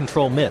 Gun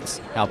Control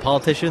Myths, How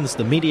Politicians,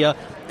 the Media,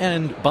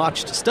 and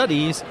Botched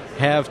Studies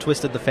Have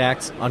Twisted the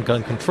Facts on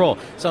Gun Control.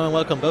 So I want to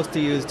welcome both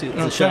of you to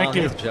the show. Thank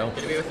you. Joe.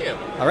 Good to be with you.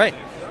 All right.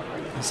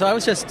 So I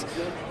was just...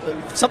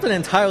 something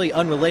entirely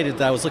unrelated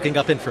that I was looking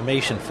up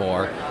information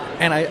for,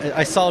 and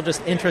I saw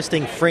just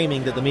interesting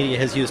framing that the media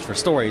has used for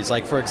stories.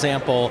 Like, for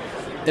example,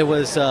 it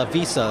was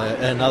Visa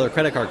and other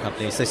credit card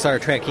companies. They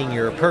started tracking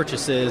your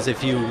purchases.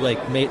 If you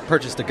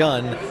purchased a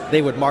gun,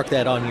 they would mark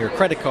that on your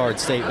credit card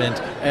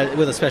statement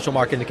with a special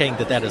mark indicating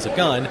that is a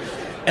gun.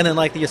 And then,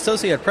 like the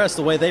Associated Press,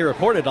 the way they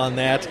reported on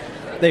that,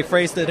 they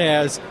phrased it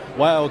as,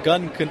 while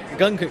gun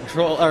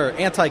control or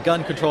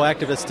anti-gun control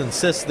activists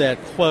insist that,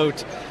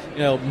 quote,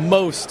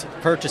 most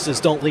purchases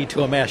don't lead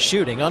to a mass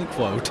shooting,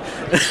 unquote.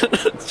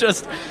 It's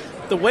just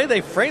the way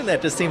they frame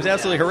that just seems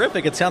absolutely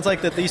horrific. It sounds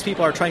like that these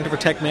people are trying to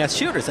protect mass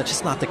shooters. That's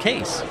just not the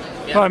case.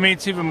 Well, I mean,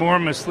 it's even more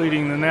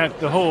misleading than that.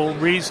 The whole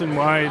reason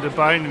why the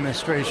Biden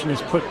administration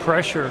has put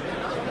pressure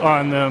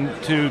on them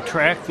to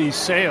track these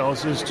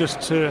sales is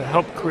just to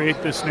help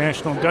create this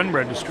national gun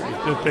registry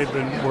that they've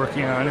been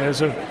working on.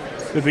 As of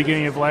the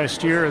beginning of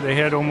last year, they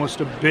had almost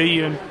 1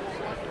 billion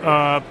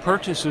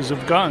purchases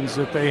of guns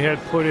that they had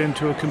put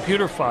into a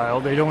computer file.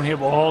 They don't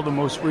have all the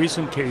most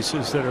recent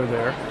cases that are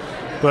there.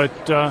 But,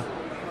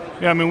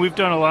 we've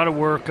done a lot of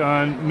work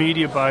on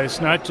media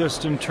bias, not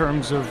just in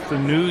terms of the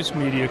news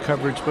media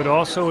coverage, but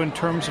also in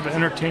terms of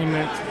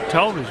entertainment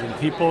television.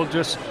 People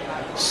just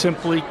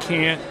simply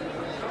can't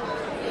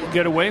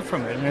get away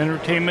from it. In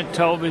entertainment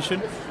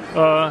television,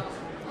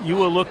 you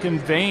will look in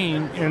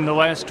vain in the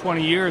last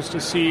 20 years to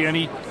see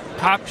any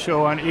cop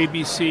show on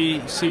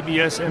ABC,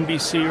 CBS,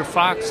 NBC, or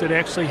Fox that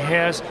actually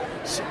has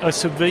a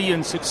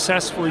civilian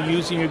successfully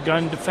using a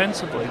gun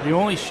defensively. The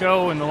only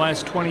show in the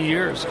last 20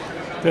 years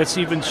that's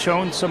even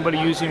shown somebody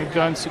using a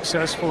gun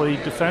successfully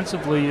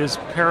defensively is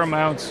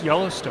Paramount's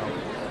Yellowstone.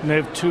 And they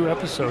have 2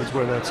 episodes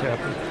where that's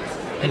happened.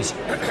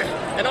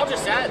 And I'll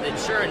just add that,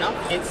 sure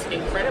enough, it's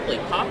incredibly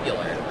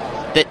popular.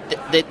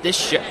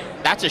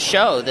 That's a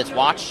show that's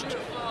watched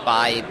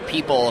by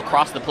people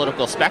across the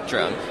political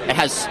spectrum. It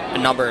has a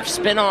number of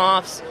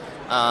spin-offs.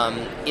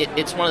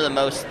 It's one of the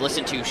most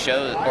listened to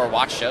shows or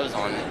watched shows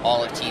on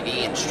all of TV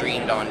and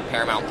streamed on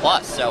Paramount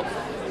Plus. So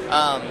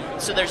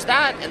there's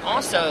that, and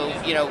also,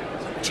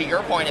 to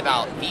your point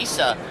about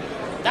Visa,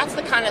 that's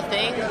the kind of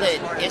thing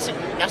that isn't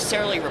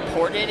necessarily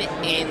reported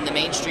in the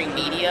mainstream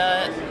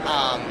media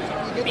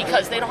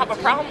because they don't have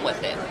a problem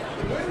with it.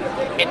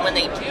 And when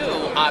they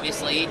do,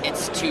 obviously,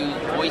 it's to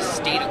voice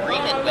state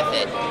agreement with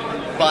it.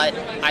 But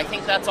I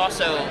think that's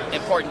also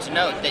important to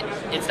note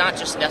that it's not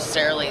just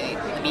necessarily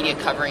the media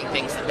covering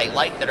things that they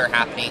like that are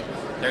happening.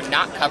 They're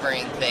not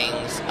covering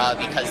things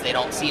because they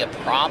don't see a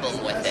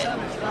problem with it,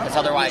 because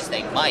otherwise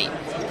they might.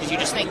 Because you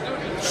just think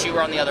shoe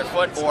on the other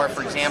foot, or,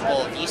 for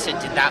example, Visa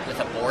did that with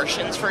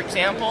abortions, for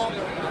example.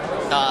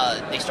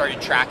 They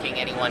started tracking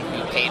anyone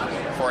who paid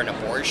for an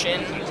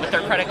abortion with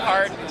their credit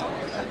card.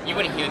 You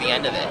wouldn't hear the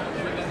end of it.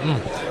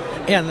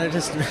 And they're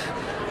just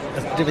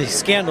to be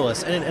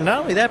scandalous. And not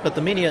only that, but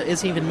the media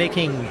isn't even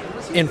making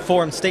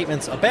informed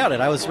statements about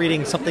it. I was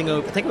reading something,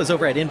 I think it was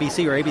over at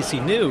NBC or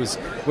ABC News,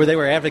 where they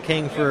were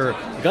advocating for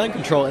gun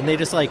control, and they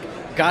just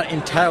got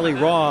entirely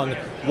wrong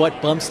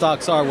what bump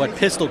stocks are, what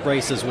pistol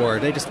braces were.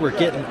 They just were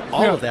getting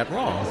all of that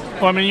wrong.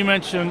 Well, you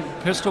mentioned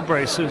pistol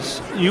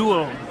braces. You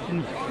will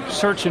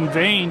search in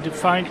vain to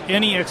find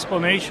any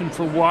explanation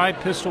for why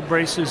pistol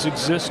braces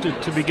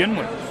existed to begin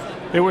with.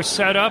 They were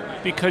set up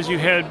because you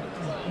had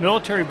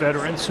military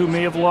veterans who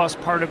may have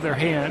lost part of their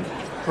hand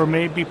or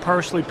may be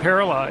partially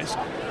paralyzed.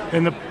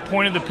 And the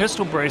point of the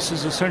pistol brace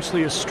is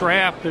essentially a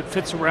strap that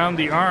fits around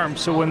the arm,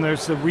 so when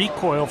there's the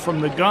recoil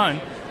from the gun,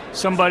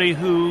 somebody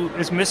who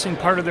is missing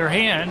part of their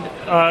hand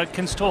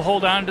can still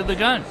hold on to the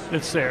gun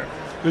that's there.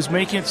 It was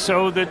making it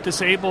so that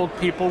disabled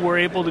people were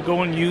able to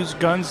go and use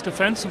guns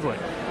defensively.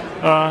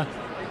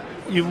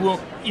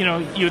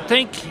 You'd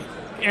think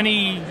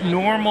any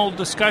normal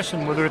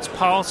discussion, whether it's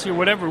policy or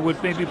whatever,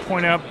 would maybe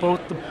point out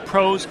both the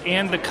pros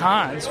and the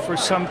cons for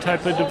some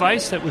type of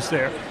device that was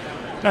there.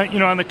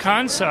 On the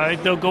con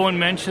side, they'll go and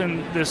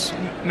mention this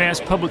mass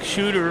public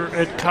shooter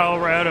at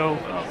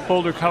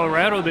Boulder,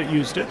 Colorado, that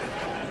used it.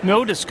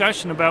 No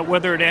discussion about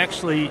whether it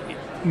actually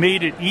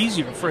made it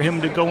easier for him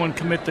to go and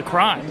commit the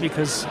crime,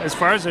 because as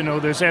far as I know,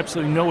 there's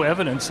absolutely no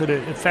evidence that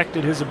it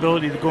affected his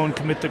ability to go and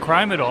commit the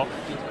crime at all.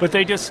 But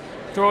they just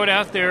throw it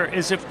out there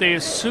as if they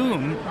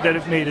assume that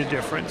it made a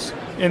difference,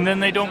 and then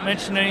they don't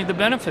mention any of the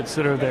benefits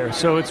that are there.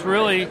 So it's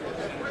really,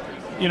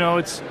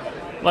 it's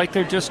like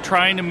they're just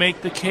trying to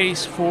make the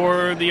case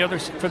for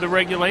the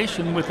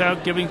regulation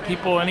without giving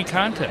people any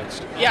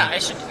context. Yeah,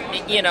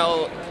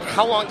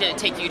 how long did it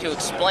take you to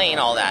explain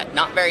all that?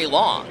 Not very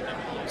long.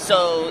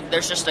 So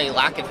there's just a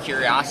lack of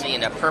curiosity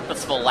and a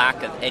purposeful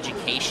lack of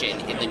education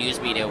in the news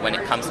media when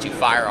it comes to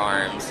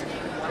firearms,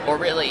 or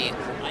really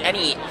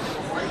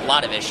a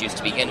lot of issues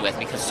to begin with,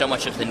 because so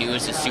much of the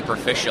news is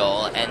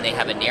superficial and they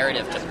have a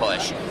narrative to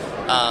push.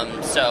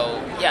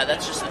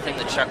 That's just the thing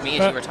that struck me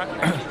as you were talking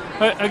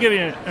about. I'll give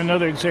you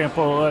another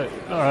example.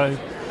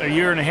 A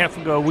year and a half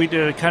ago, we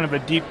did kind of a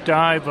deep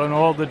dive on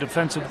all the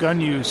defensive gun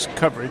use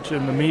coverage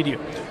in the media.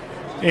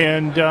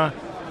 And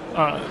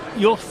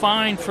you'll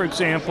find, for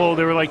example,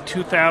 there were like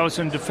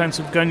 2,000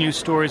 defensive gun use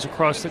stories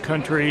across the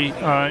country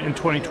in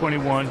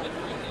 2021.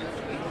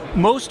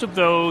 Most of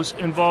those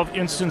involve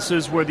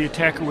instances where the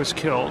attacker was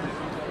killed.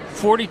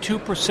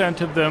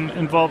 42% of them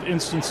involve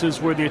instances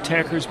where the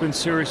attacker has been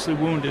seriously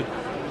wounded.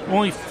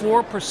 Only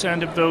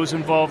 4% of those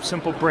involve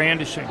simple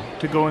brandishing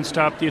to go and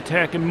stop the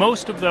attack, and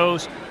most of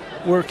those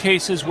were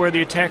cases where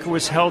the attacker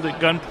was held at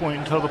gunpoint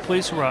until the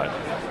police arrived.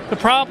 The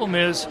problem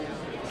is,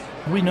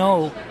 we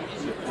know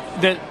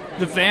that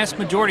the vast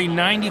majority,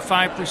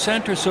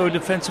 95% or so, of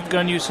defensive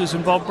gun uses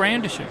involve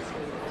brandishing.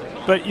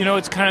 But,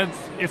 it's kind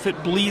of, if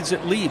it bleeds,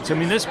 it leads. I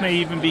mean, this may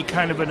even be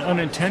kind of an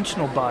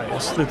unintentional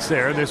bias that's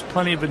there. There's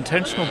plenty of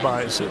intentional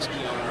biases.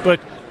 But,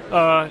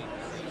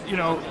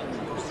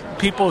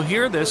 people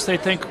hear this, they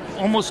think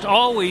almost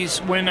always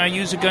when I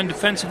use a gun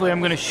defensively, I'm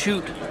going to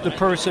shoot the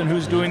person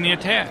who's doing the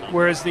attack,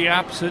 whereas the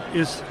opposite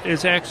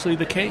is actually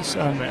the case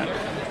on that.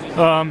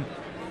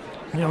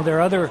 There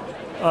are other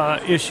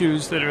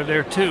issues that are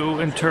there, too,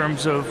 in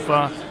terms of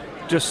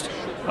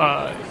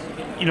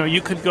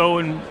you could go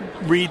and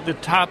read the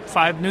top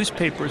 5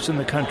 newspapers in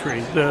the country,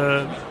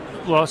 the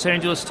Los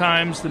Angeles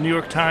Times, the New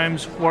York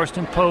Times,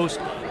 Washington Post,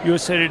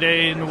 USA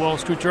Today, and the Wall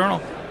Street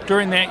Journal.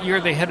 During that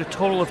year, they had a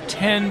total of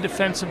 10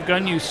 defensive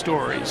gun use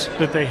stories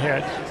that they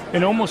had,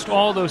 and almost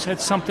all of those had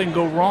something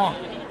go wrong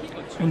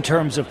in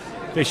terms of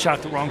they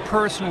shot the wrong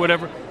person,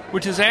 whatever,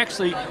 which is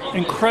actually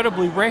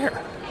incredibly rare.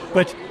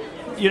 But,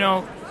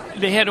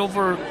 they had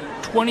over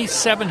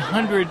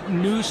 2,700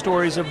 news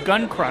stories of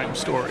gun crime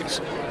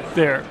stories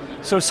there.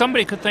 So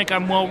somebody could think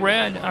I'm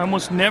well-read. I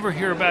almost never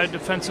hear about a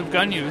defensive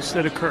gun use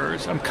that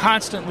occurs. I'm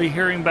constantly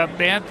hearing about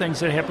bad things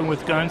that happen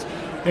with guns.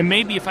 And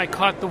maybe if I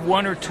caught the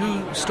 1 or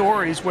 2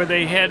 stories where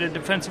they had a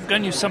defensive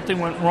gun use, something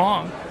went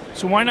wrong.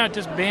 So why not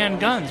just ban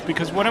guns?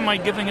 Because what am I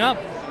giving up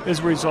as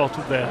a result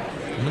of that?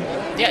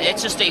 Mm-hmm. Yeah,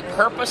 it's just a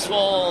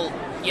purposeful,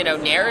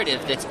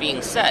 narrative that's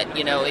being set.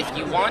 If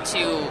you want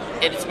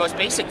to, in its most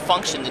basic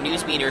function, the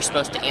news media is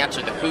supposed to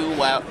answer the who,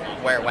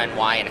 where, when,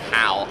 why, and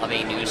how of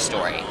a news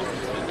story.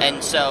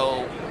 And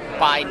so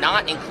by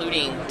not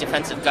including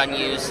defensive gun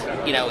use,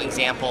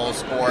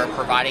 examples or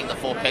providing the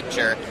full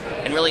picture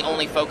and really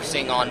only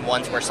focusing on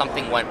ones where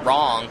something went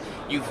wrong,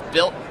 you've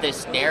built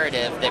this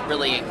narrative that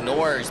really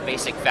ignores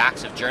basic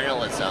facts of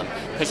journalism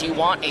because you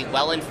want a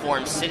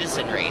well-informed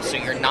citizenry. So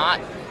you're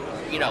not,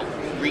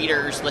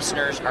 readers,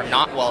 listeners are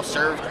not well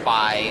served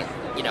by,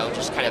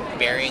 just kind of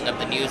burying of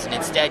the news, and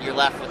instead you're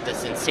left with the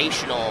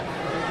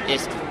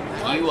sensationalist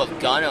view of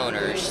gun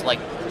owners, like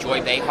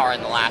Joy Behar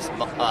in the last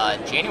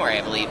January,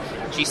 I believe.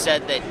 She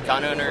said that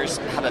gun owners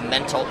have a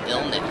mental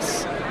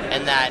illness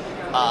and that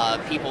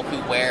people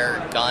who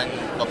wear gun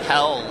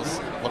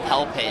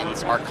lapel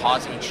pins are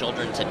causing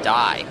children to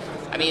die.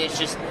 I mean, it's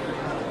just,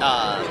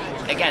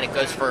 again, it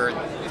goes for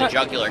the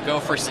jugular. Go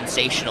for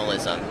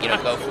sensationalism.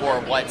 Go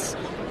for what's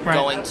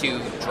going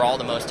to draw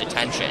the most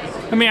attention.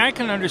 I mean, I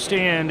can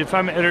understand if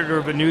I'm editor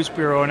of a news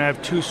bureau and I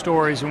have 2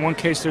 stories. In one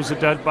case, there's a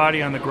dead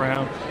body on the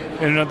ground.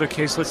 In another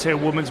case, let's say a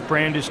woman's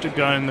brandished a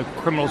gun, the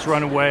criminals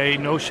run away,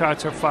 no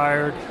shots are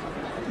fired,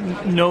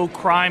 no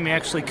crime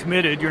actually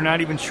committed. You're not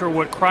even sure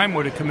what crime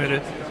would have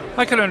committed.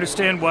 I can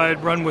understand why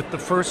I'd run with the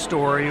first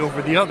story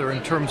over the other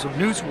in terms of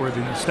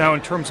newsworthiness. Now,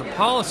 in terms of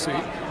policy,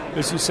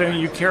 as you say,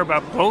 you care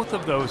about both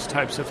of those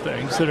types of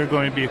things that are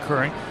going to be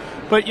occurring.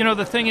 But,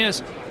 the thing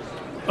is,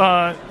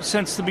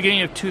 since the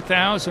beginning of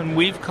 2000,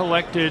 we've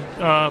collected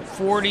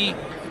 40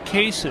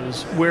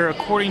 cases where,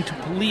 according to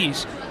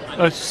police,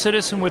 a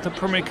citizen with a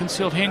permanent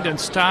concealed handgun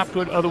stopped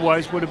what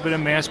otherwise would have been a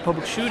mass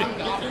public shooting.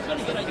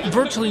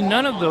 Virtually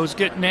none of those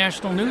get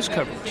national news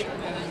coverage.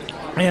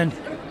 And,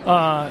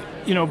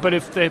 but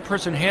if the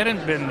person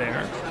hadn't been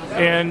there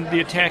and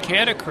the attack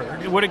had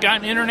occurred, it would have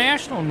gotten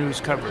international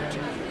news coverage.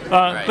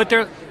 But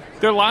there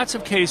are lots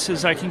of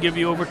cases I can give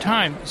you over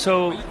time.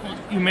 So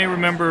you may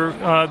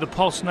remember the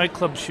Pulse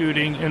nightclub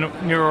shooting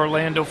near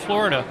Orlando,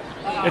 Florida.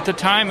 At the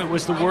time, it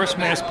was the worst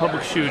mass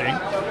public shooting.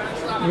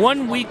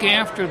 1 week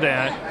after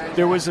that,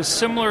 there was a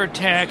similar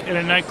attack at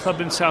a nightclub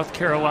in South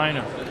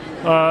Carolina.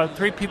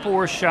 3 people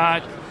were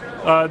shot.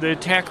 The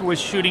attacker was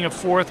shooting a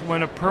 4th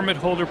when a permit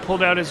holder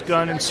pulled out his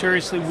gun and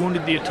seriously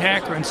wounded the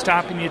attacker in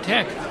stopping the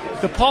attack.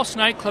 The Pulse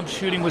nightclub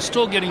shooting was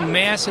still getting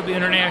massive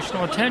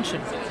international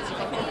attention.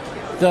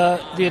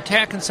 The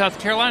attack in South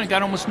Carolina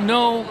got almost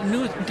no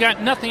news,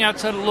 got nothing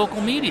outside of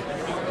local media.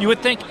 You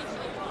would think,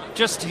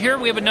 just here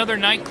we have another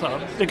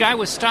nightclub. The guy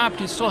was stopped.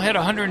 He still had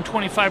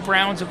 125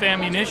 rounds of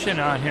ammunition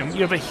on him.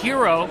 You have a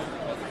hero.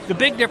 The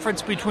big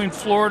difference between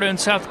Florida and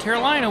South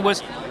Carolina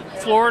was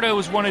Florida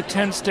was one of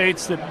 10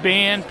 states that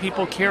banned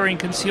people carrying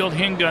concealed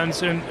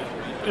handguns in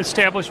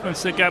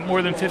establishments that got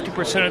more than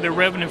 50% of their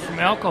revenue from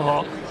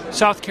alcohol.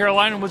 South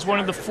Carolina was one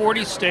of the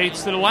 40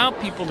 states that allowed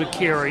people to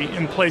carry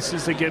in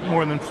places that get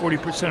more than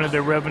 40% of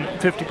their revenue,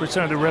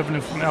 50% of their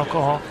revenue from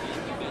alcohol.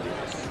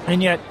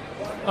 And yet,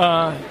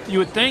 you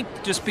would think,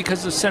 just because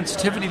of the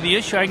sensitivity of the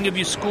issue, I can give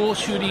you school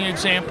shooting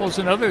examples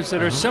and others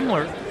that are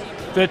similar,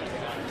 that,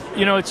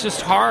 it's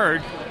just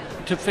hard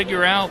to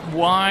figure out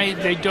why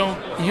they don't.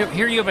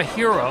 Here you have a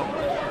hero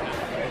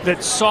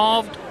that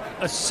solved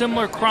a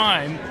similar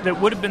crime that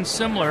would have been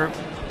similar,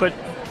 but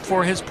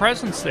for his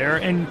presence there,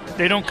 and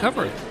they don't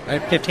cover it. All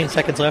right, 15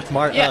 seconds left.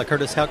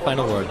 Curtis Houck,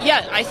 final word.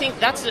 Yeah, I think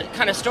that's the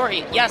kind of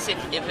story. Yes, if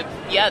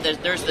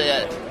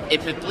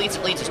it bleeds,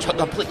 it's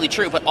completely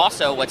true. But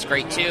also, what's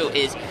great too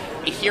is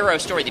a hero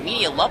story. The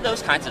media love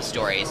those kinds of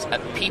stories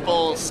of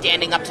people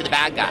standing up to the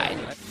bad guy.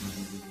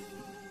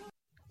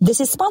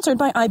 This is sponsored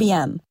by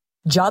IBM.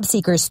 Job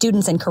seekers,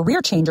 students, and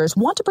career changers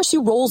want to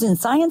pursue roles in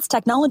science,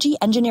 technology,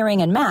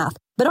 engineering, and math,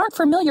 but aren't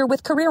familiar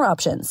with career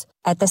options.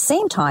 At the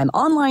same time,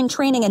 online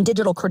training and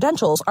digital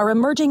credentials are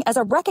emerging as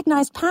a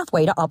recognized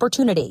pathway to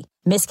opportunity.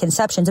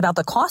 Misconceptions about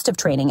the cost of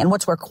training and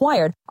what's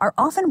required are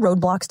often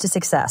roadblocks to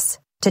success.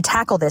 To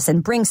tackle this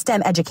and bring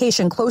STEM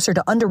education closer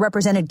to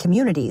underrepresented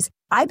communities,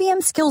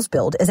 IBM Skills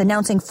Build is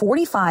announcing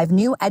 45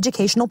 new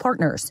educational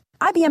partners.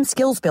 IBM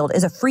Skills Build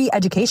is a free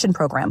education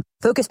program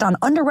focused on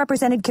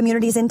underrepresented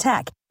communities in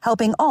tech,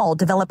 helping all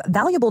develop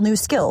valuable new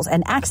skills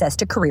and access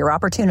to career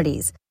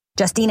opportunities.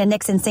 Justina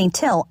Nixon St.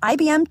 Till,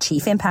 IBM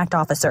Chief Impact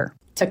Officer.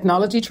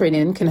 Technology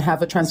training can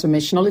have a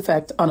transformational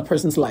effect on a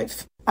person's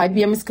life.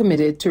 IBM is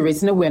committed to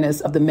raising awareness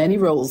of the many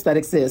roles that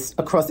exist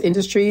across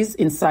industries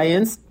in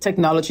science,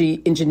 technology,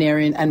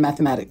 engineering, and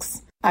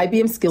mathematics.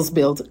 IBM Skills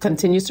Build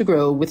continues to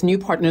grow with new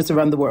partners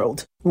around the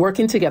world,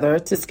 working together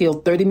to skill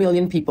 30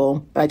 million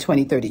people by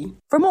 2030.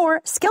 For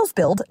more,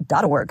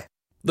 skillsbuild.org.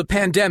 The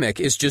pandemic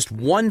is just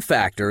one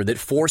factor that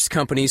forced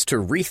companies to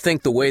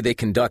rethink the way they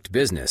conduct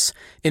business.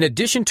 In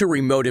addition to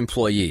remote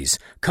employees,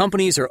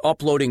 companies are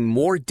uploading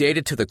more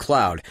data to the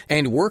cloud,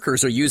 and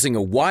workers are using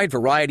a wide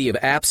variety of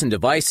apps and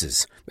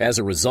devices. As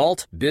a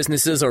result,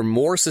 businesses are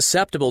more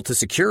susceptible to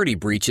security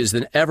breaches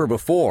than ever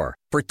before.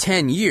 For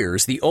 10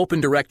 years, the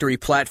open directory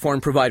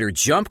platform provider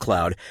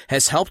JumpCloud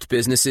has helped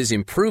businesses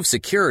improve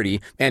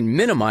security and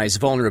minimize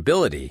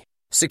vulnerability.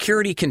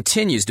 Security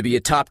continues to be a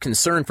top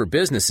concern for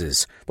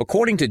businesses.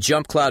 According to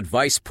JumpCloud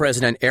Vice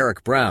President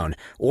Eric Brown,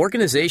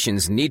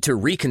 organizations need to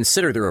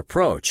reconsider their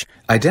approach.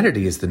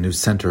 Identity is the new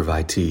center of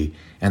IT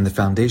and the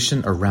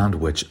foundation around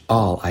which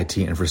all IT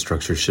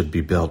infrastructure should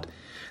be built.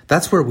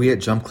 That's where we at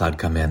JumpCloud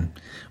come in.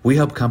 We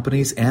help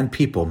companies and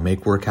people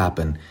make work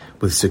happen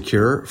with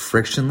secure,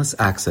 frictionless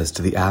access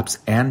to the apps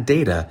and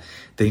data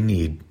they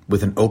need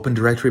with an open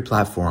directory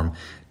platform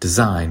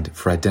designed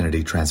for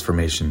identity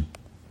transformation.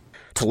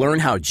 To learn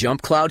how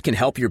JumpCloud can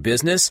help your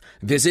business,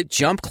 visit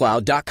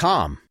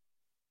jumpcloud.com.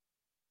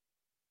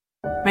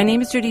 My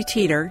name is Judy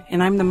Teeter,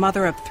 and I'm the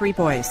mother of 3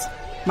 boys.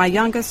 My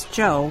youngest,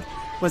 Joe,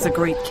 was a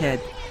great kid.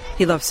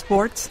 He loved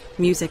sports,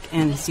 music,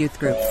 and his youth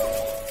group.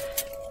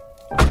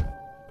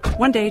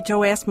 One day,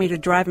 Joe asked me to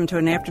drive him to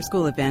an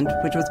after-school event,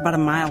 which was about a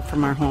mile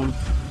from our home.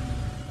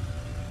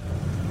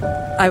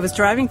 I was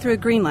driving through a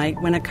green light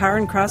when a car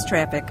in cross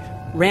traffic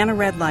ran a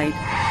red light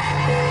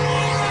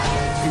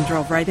and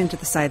drove right into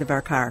the side of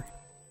our car,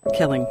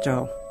 killing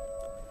Joe.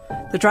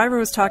 The driver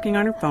was talking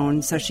on her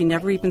phone, so she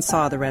never even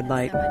saw the red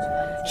light.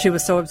 She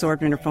was so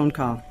absorbed in her phone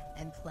call.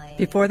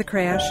 Before the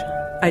crash,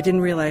 I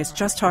didn't realize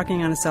just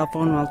talking on a cell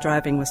phone while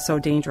driving was so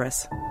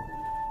dangerous.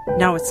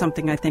 Now it's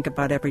something I think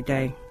about every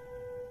day.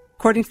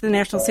 According to the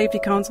National Safety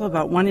Council,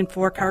 about 1 in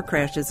 4 car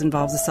crashes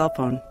involves a cell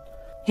phone.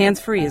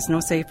 Hands-free is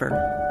no safer.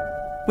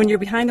 When you're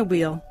behind the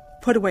wheel,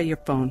 put away your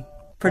phone.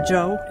 For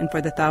Joe and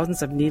for the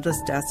thousands of needless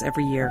deaths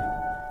every year.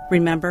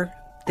 Remember,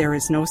 there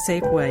is no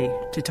safe way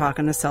to talk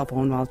on a cell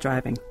phone while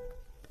driving.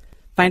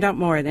 Find out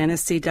more at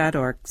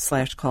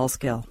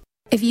nsc.org/callskill.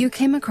 If you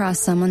came across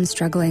someone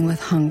struggling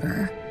with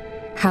hunger,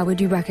 how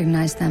would you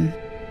recognize them?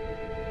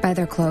 By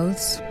their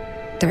clothes?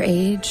 Their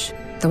age?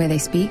 The way they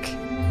speak?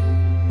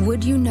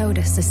 Would you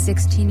notice a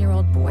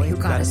 16-year-old boy who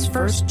got his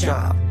first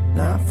job,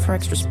 not for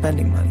extra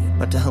spending money,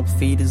 but to help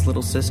feed his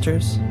little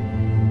sisters?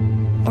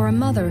 Or a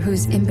mother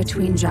who's in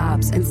between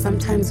jobs and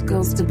sometimes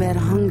goes to bed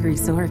hungry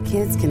so her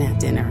kids can have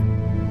dinner?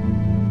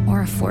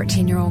 Or a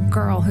 14-year-old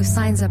girl who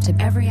signs up to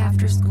every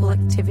after-school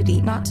activity,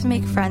 not to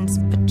make friends,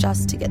 but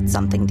just to get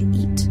something to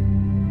eat?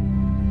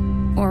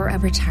 Or a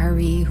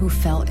retiree who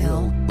fell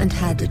ill and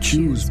had to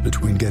choose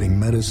between getting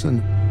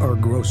medicine or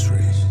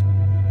groceries.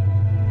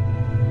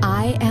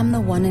 I am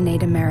the 1 in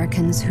 8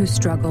 Americans who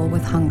struggle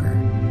with hunger.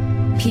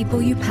 People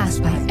you pass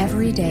by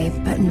every day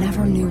but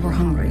never knew were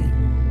hungry.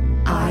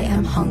 I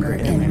am hunger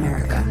in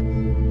America.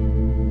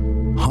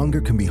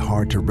 Hunger can be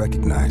hard to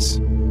recognize.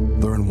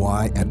 Learn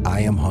why at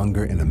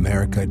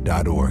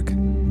IamHungerInAmerica.org.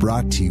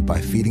 Brought to you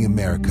by Feeding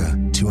America,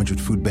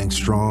 200 Food Banks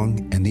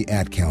Strong, and the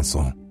Ad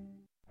Council.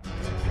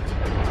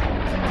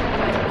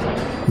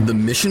 The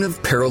mission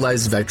of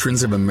Paralyzed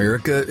Veterans of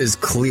America is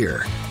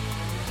clear.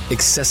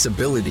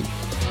 Accessibility.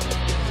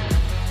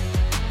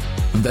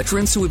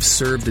 Veterans who have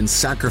served and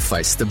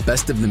sacrificed the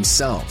best of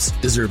themselves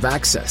deserve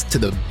access to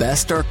the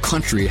best our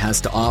country has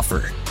to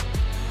offer.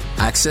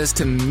 Access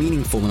to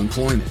meaningful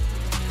employment.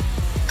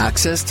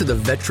 Access to the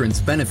veterans'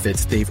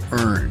 benefits they've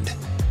earned.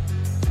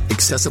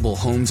 Accessible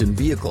homes and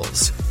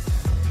vehicles.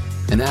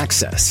 And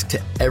access to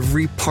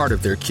every part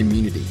of their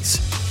communities.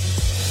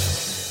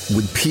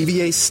 With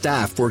PVA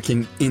staff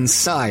working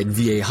inside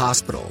VA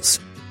hospitals,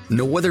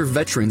 no other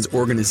veterans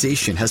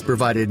organization has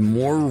provided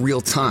more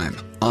real-time,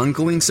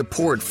 ongoing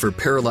support for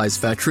paralyzed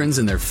veterans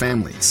and their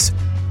families.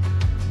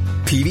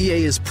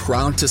 PVA is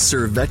proud to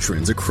serve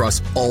veterans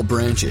across all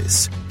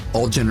branches,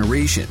 all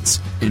generations,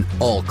 and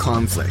all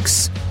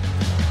conflicts.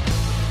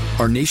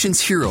 Our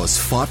nation's heroes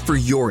fought for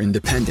your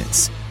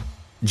independence.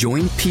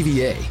 Join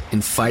PVA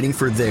in fighting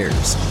for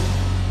theirs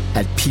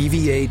at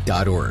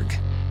pva.org.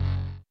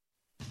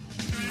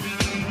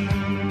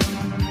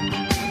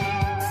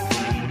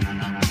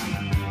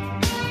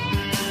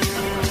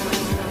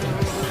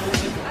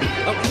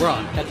 Oh, we're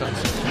on. Headphones.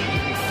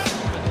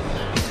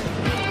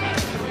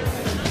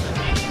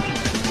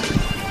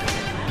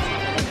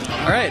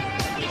 All right.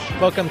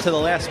 Welcome to the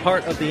last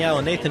part of the Al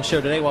and Nathan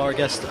Show today while our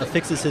guest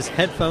fixes his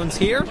headphones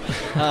here.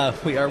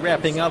 We are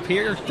wrapping up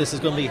here. This is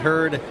going to be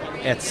heard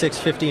at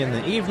 6:50 in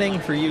the evening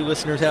for you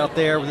listeners out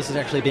there. This is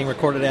actually being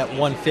recorded at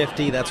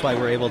 1:50. That's why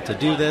we're able to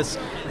do this.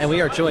 And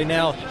we are joined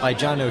now by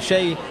John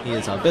O'Shea. He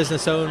is a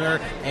business owner.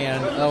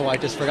 And, I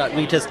just forgot.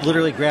 We just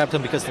literally grabbed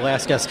him because the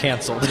last guest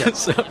canceled.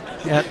 Yeah.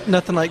 Yeah,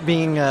 nothing like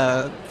being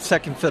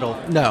second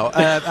fiddle. No,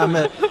 I'm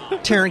a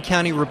Tarrant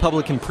County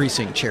Republican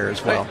Precinct Chair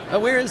as well.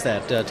 Where is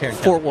that, Tarrant County?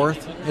 Fort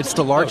Worth. It's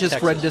the largest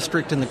red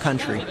district in the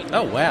country.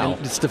 Oh, wow.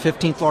 And it's the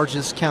 15th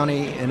largest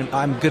county, and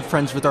I'm good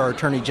friends with our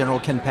Attorney General,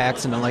 Ken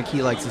Paxton, and like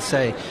he likes to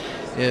say,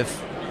 if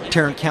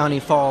Tarrant County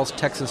falls,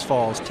 Texas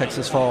falls,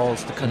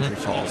 the country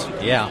falls.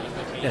 Yeah.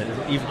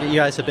 You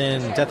guys have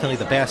been definitely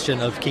the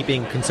bastion of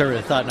keeping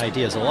conservative thought and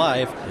ideas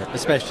alive,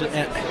 especially,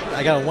 and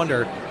I gotta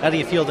wonder, how do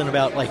you feel then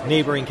about like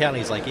neighboring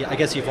counties? Like, I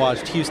guess you've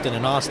watched Houston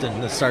and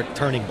Austin start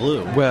turning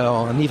blue.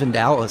 Well, and even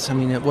Dallas. I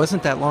mean, it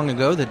wasn't that long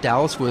ago that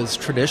Dallas was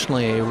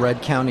traditionally a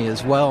red county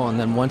as well, and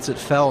then once it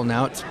fell,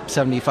 now it's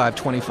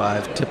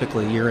 75-25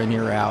 typically year in,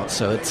 year out.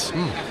 So it's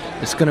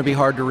going to be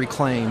hard to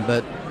reclaim,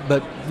 but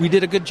we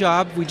did a good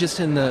job. We just,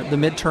 in the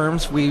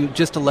midterms, we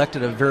just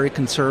elected a very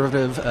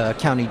conservative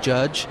county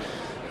judge,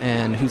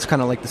 and who's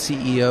kind of like the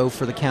CEO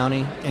for the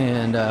county,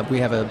 and we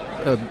have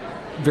a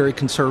very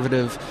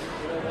conservative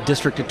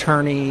district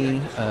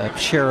attorney,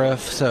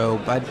 sheriff, so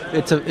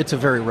it's a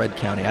very red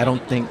county. I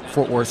don't think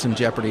Fort Worth's in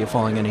jeopardy of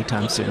falling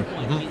anytime soon.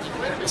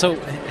 Mm-hmm. So,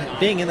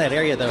 being in that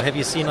area, though, have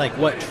you seen like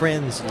what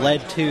trends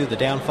led to the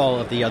downfall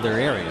of the other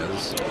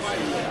areas?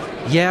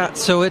 Yeah,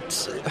 so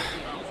it's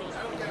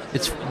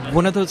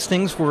one of those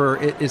things where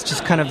it's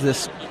just kind of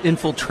this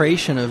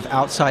infiltration of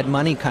outside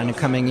money kind of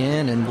coming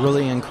in and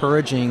really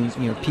encouraging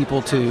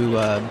people to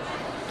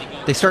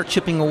they start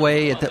chipping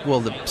away at the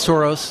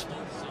Soros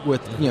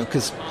with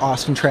because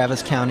Austin,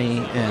 Travis County,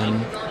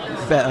 and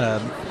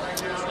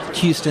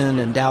Houston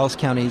and Dallas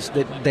counties,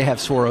 they have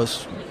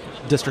Soros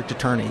district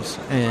attorneys,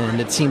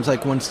 and it seems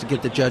like once to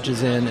get the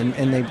judges in,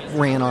 and they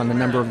ran on a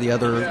number of the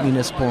other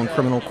municipal and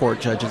criminal court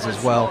judges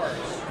as well.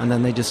 And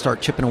then they just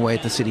start chipping away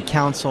at the city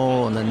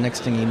council, and then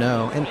next thing you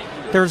know, and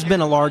there's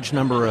been a large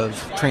number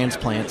of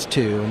transplants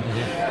too.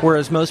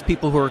 Whereas most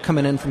people who are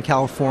coming in from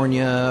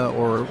California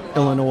or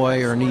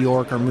Illinois or New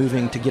York are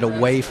moving to get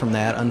away from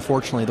that.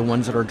 Unfortunately, the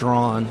ones that are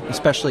drawn,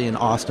 especially in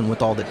Austin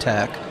with all the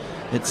tech,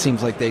 it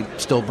seems like they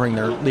still bring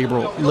their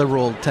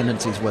liberal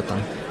tendencies with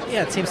them.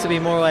 Yeah, it seems to be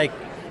more like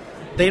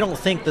they don't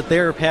think that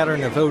their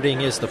pattern of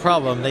voting is the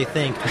problem. They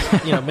think,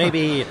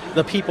 maybe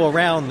the people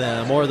around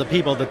them or the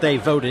people that they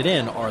voted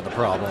in are the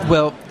problem.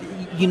 Well,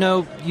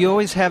 you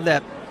always have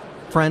that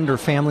friend or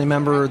family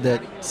member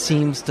that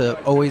seems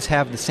to always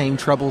have the same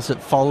troubles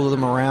that follow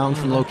them around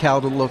from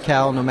locale to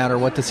locale, no matter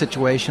what the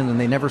situation, and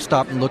they never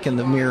stop and look in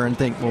the mirror and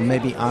think, well,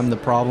 maybe I'm the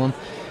problem.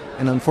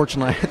 And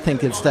unfortunately, I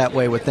think it's that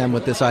way with them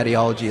with this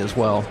ideology as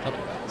well.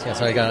 Yeah,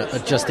 so I got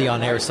to adjust the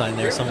on-air sign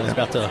there. Someone's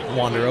about to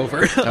wander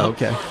over.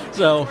 Okay.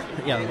 So,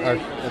 our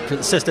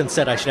assistant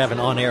said I should have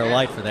an on-air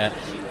light for that.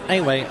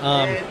 Anyway,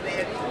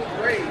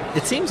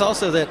 it seems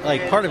also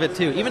that, part of it,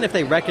 too, even if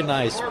they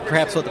recognize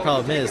perhaps what the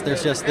problem is,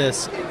 there's just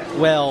this,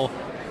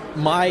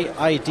 my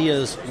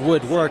ideas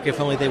would work if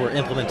only they were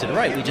implemented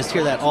right. We just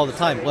hear that all the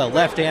time. Well,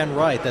 left and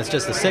right, that's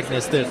just a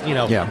sickness that,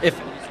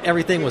 if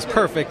everything was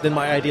perfect, then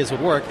my ideas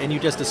would work, and you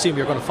just assume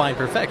you're going to find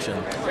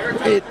perfection.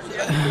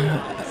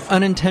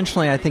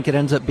 Unintentionally, I think it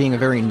ends up being a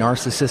very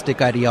narcissistic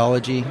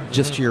ideology,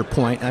 just to your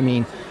point. I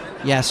mean,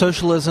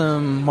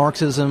 socialism,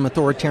 Marxism,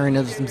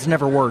 authoritarianism's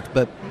never worked,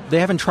 but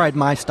they haven't tried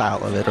my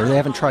style of it, or they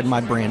haven't tried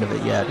my brand of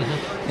it yet.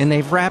 And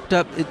they've wrapped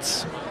up,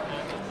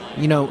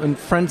 and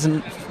friends,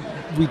 and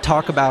we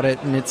talk about it,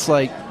 and it's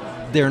like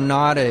they're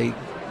not a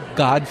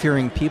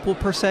God-fearing people,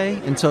 per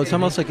se, and so it's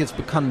almost like it's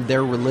become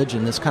their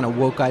religion, this kind of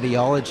woke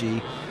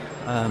ideology,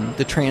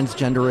 the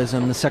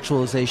transgenderism, the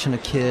sexualization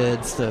of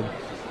kids, the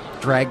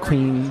drag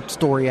queen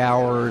story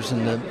hours,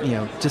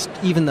 and just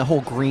even the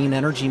whole green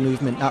energy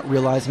movement, not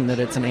realizing that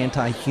it's an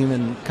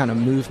anti-human kind of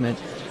movement,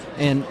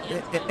 and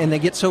they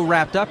get so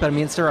wrapped up. I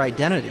mean, it's their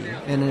identity,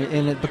 and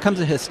it becomes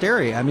a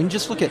hysteria. I mean,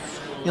 just look at,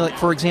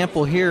 for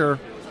example, here,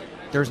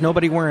 there's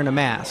nobody wearing a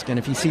mask, and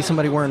if you see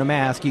somebody wearing a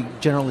mask, you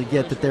generally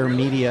get that they're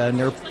media, and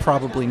they're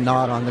probably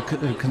not on the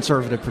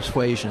conservative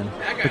persuasion,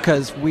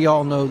 because we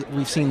all know that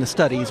we've seen the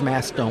studies,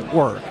 masks don't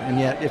work, and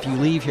yet if you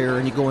leave here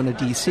and you go into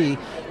D.C.,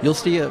 you'll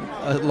see a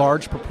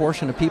large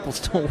proportion of people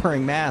still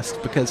wearing masks,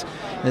 because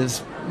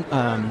as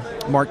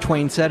Mark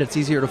Twain said, it's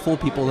easier to fool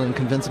people than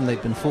convince them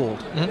they've been fooled.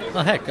 Mm-hmm.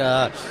 Well, heck,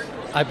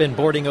 I've been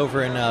boarding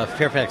over in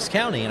Fairfax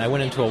County, and I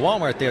went into a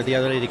Walmart there the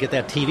other day to get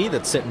that TV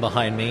that's sitting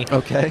behind me.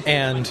 Okay.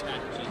 And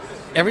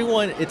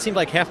everyone, it seemed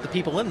like half the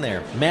people in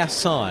there,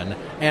 masks on.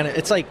 And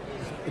it's like,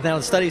 now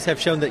the studies have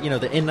shown that,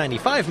 the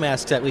N95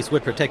 masks at least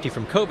would protect you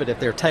from COVID if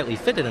they're tightly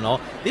fitted and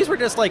all. These were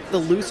just like the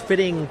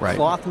loose-fitting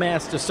cloth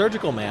masks to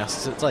surgical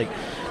masks. It's like,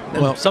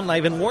 some not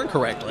even worn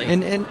correctly.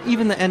 And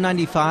even the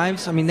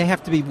N95s, I mean, they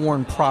have to be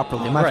worn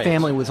properly. My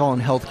family was all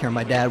in healthcare.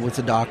 My dad was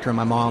a doctor, and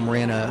my mom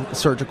ran a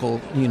surgical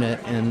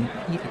unit. And,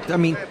 I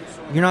mean,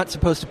 you're not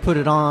supposed to put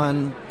it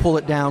on, pull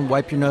it down,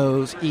 wipe your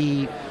nose,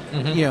 eat,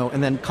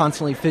 and then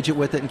constantly fidget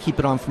with it and keep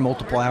it on for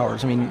multiple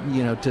hours. I mean,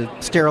 to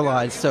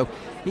sterilize. So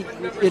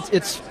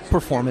it's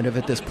performative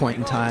at this point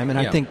in time. And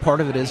I think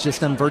part of it is just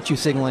them virtue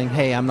signaling,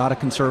 hey, I'm not a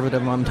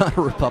conservative, I'm not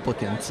a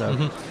Republican.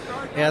 So.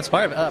 Yeah, it's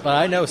part of it. But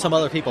I know some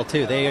other people,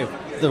 too.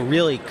 The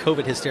really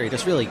COVID hysteria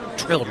just really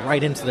drilled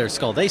right into their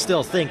skull. They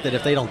still think that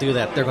if they don't do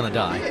that, they're going to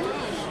die.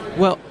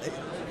 Well,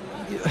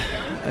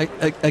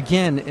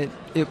 again,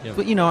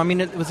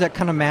 it was that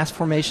kind of mass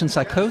formation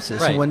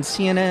psychosis. And when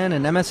CNN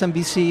and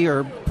MSNBC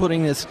are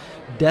putting this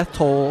death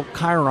toll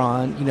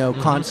chyron,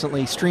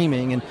 constantly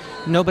streaming, and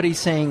nobody's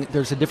saying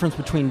there's a difference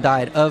between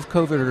died of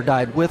COVID or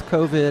died with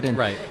COVID,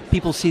 and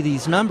people see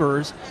these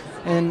numbers,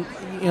 and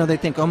they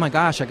think, oh my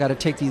gosh, I got to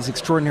take these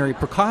extraordinary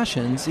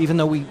precautions, even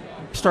though we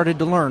started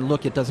to learn,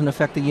 look, it doesn't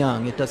affect the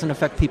young, it doesn't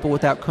affect people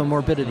without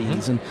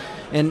comorbidities,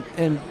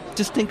 and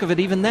just think of it.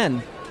 Even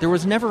then, there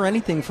was never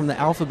anything from the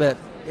alphabet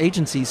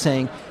agencies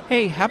saying,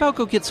 hey, how about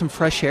go get some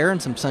fresh air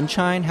and some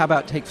sunshine? How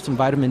about take some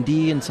vitamin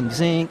D and some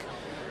zinc,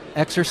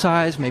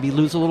 exercise, maybe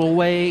lose a little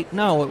weight?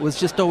 No, it was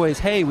just always,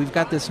 hey, we've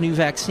got this new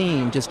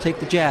vaccine, just take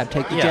the jab,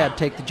 take the jab,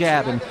 take the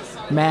jab, and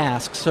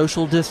masks,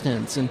 social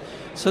distance. And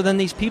so then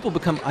these people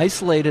become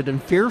isolated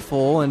and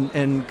fearful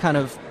and kind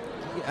of...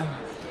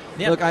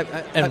 Look,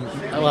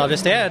 I'll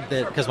just add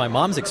that because my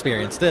mom's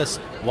experienced this,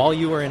 while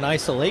you were in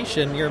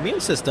isolation, your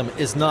immune system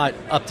is not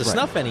up to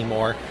snuff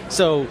anymore.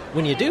 So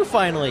when you do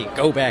finally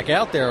go back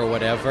out there or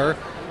whatever,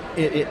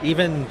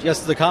 even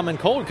just the common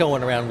cold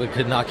going around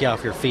could knock you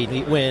off your feet.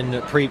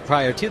 When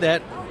prior to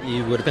that,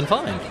 you would have been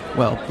fine.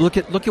 Well, look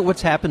at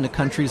what's happened to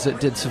countries that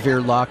did severe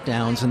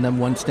lockdowns, and then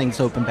once things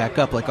open back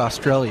up, like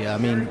Australia, I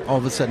mean, all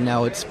of a sudden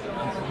now it's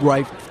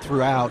rife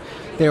throughout.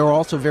 They are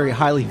also very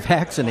highly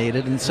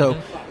vaccinated, and so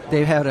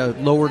they've had a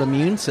lowered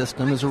immune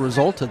system as a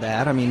result of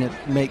that. I mean, it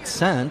makes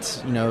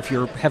sense, if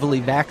you're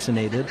heavily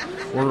vaccinated,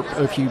 or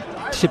if you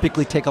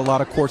typically take a lot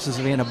of courses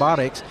of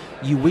antibiotics,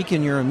 you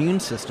weaken your immune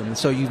system.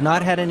 So you've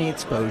not had any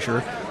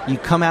exposure. You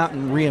come out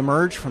and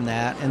reemerge from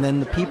that, and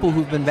then the people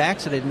who've been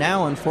vaccinated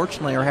now,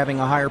 unfortunately, are having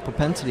a higher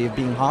propensity of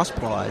being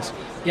hospitalized.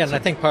 Yeah, and I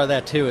think part of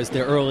that, too, is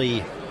the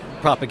early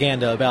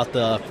propaganda about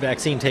the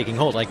vaccine taking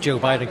hold, like Joe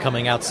Biden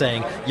coming out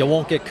saying, you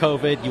won't get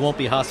COVID, you won't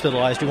be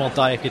hospitalized, you won't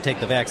die if you take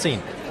the vaccine.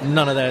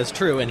 None of that is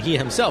true, and he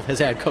himself has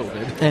had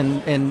COVID.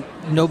 And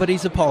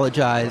nobody's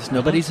apologized,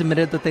 nobody's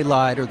admitted that they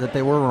lied or that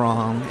they were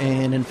wrong,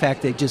 and in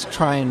fact they just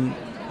try and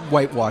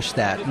whitewash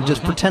that and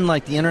just pretend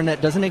like the internet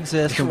doesn't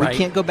exist and we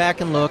can't go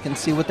back and look and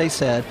see what they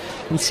said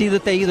and see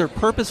that they either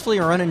purposefully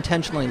or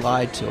unintentionally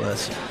lied to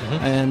us.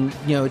 And,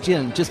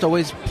 again, just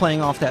always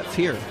playing off that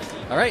fear.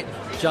 All right.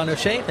 John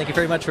O'Shea, thank you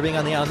very much for being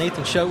on the Al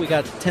Nathan Show. We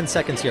got 10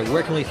 seconds here.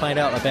 Where can we find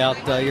out about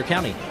your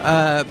county?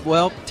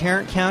 Well,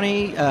 Tarrant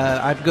County,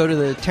 I'd go to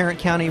the Tarrant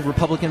County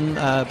Republican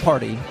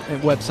Party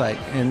website,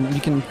 and you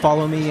can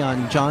follow me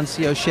on John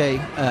C. O'Shea,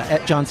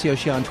 at John C.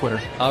 O'Shea on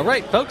Twitter. All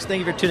right, folks,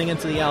 thank you for tuning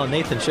into the Al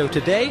Nathan Show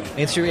today.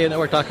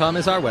 MainStreetRadioNetwork.com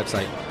is our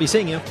website. Be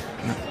seeing you.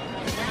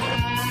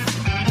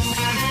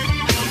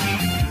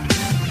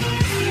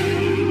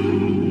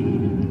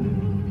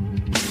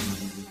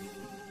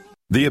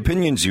 The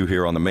opinions you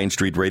hear on the Main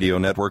Street Radio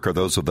Network are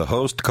those of the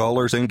host,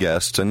 callers, and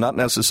guests, and not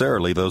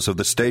necessarily those of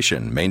the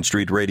station, Main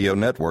Street Radio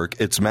Network,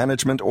 its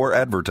management, or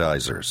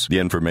advertisers. The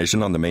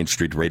information on the Main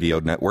Street Radio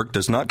Network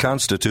does not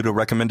constitute a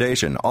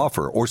recommendation,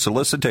 offer, or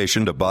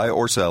solicitation to buy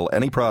or sell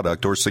any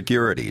product or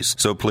securities.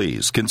 So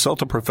please,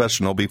 consult a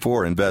professional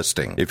before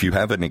investing. If you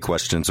have any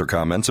questions or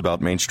comments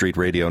about Main Street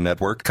Radio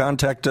Network,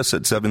 contact us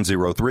at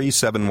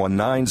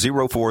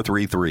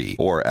 703-719-0433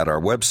 or at our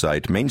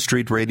website,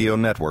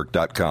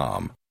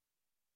 mainstreetradionetwork.com.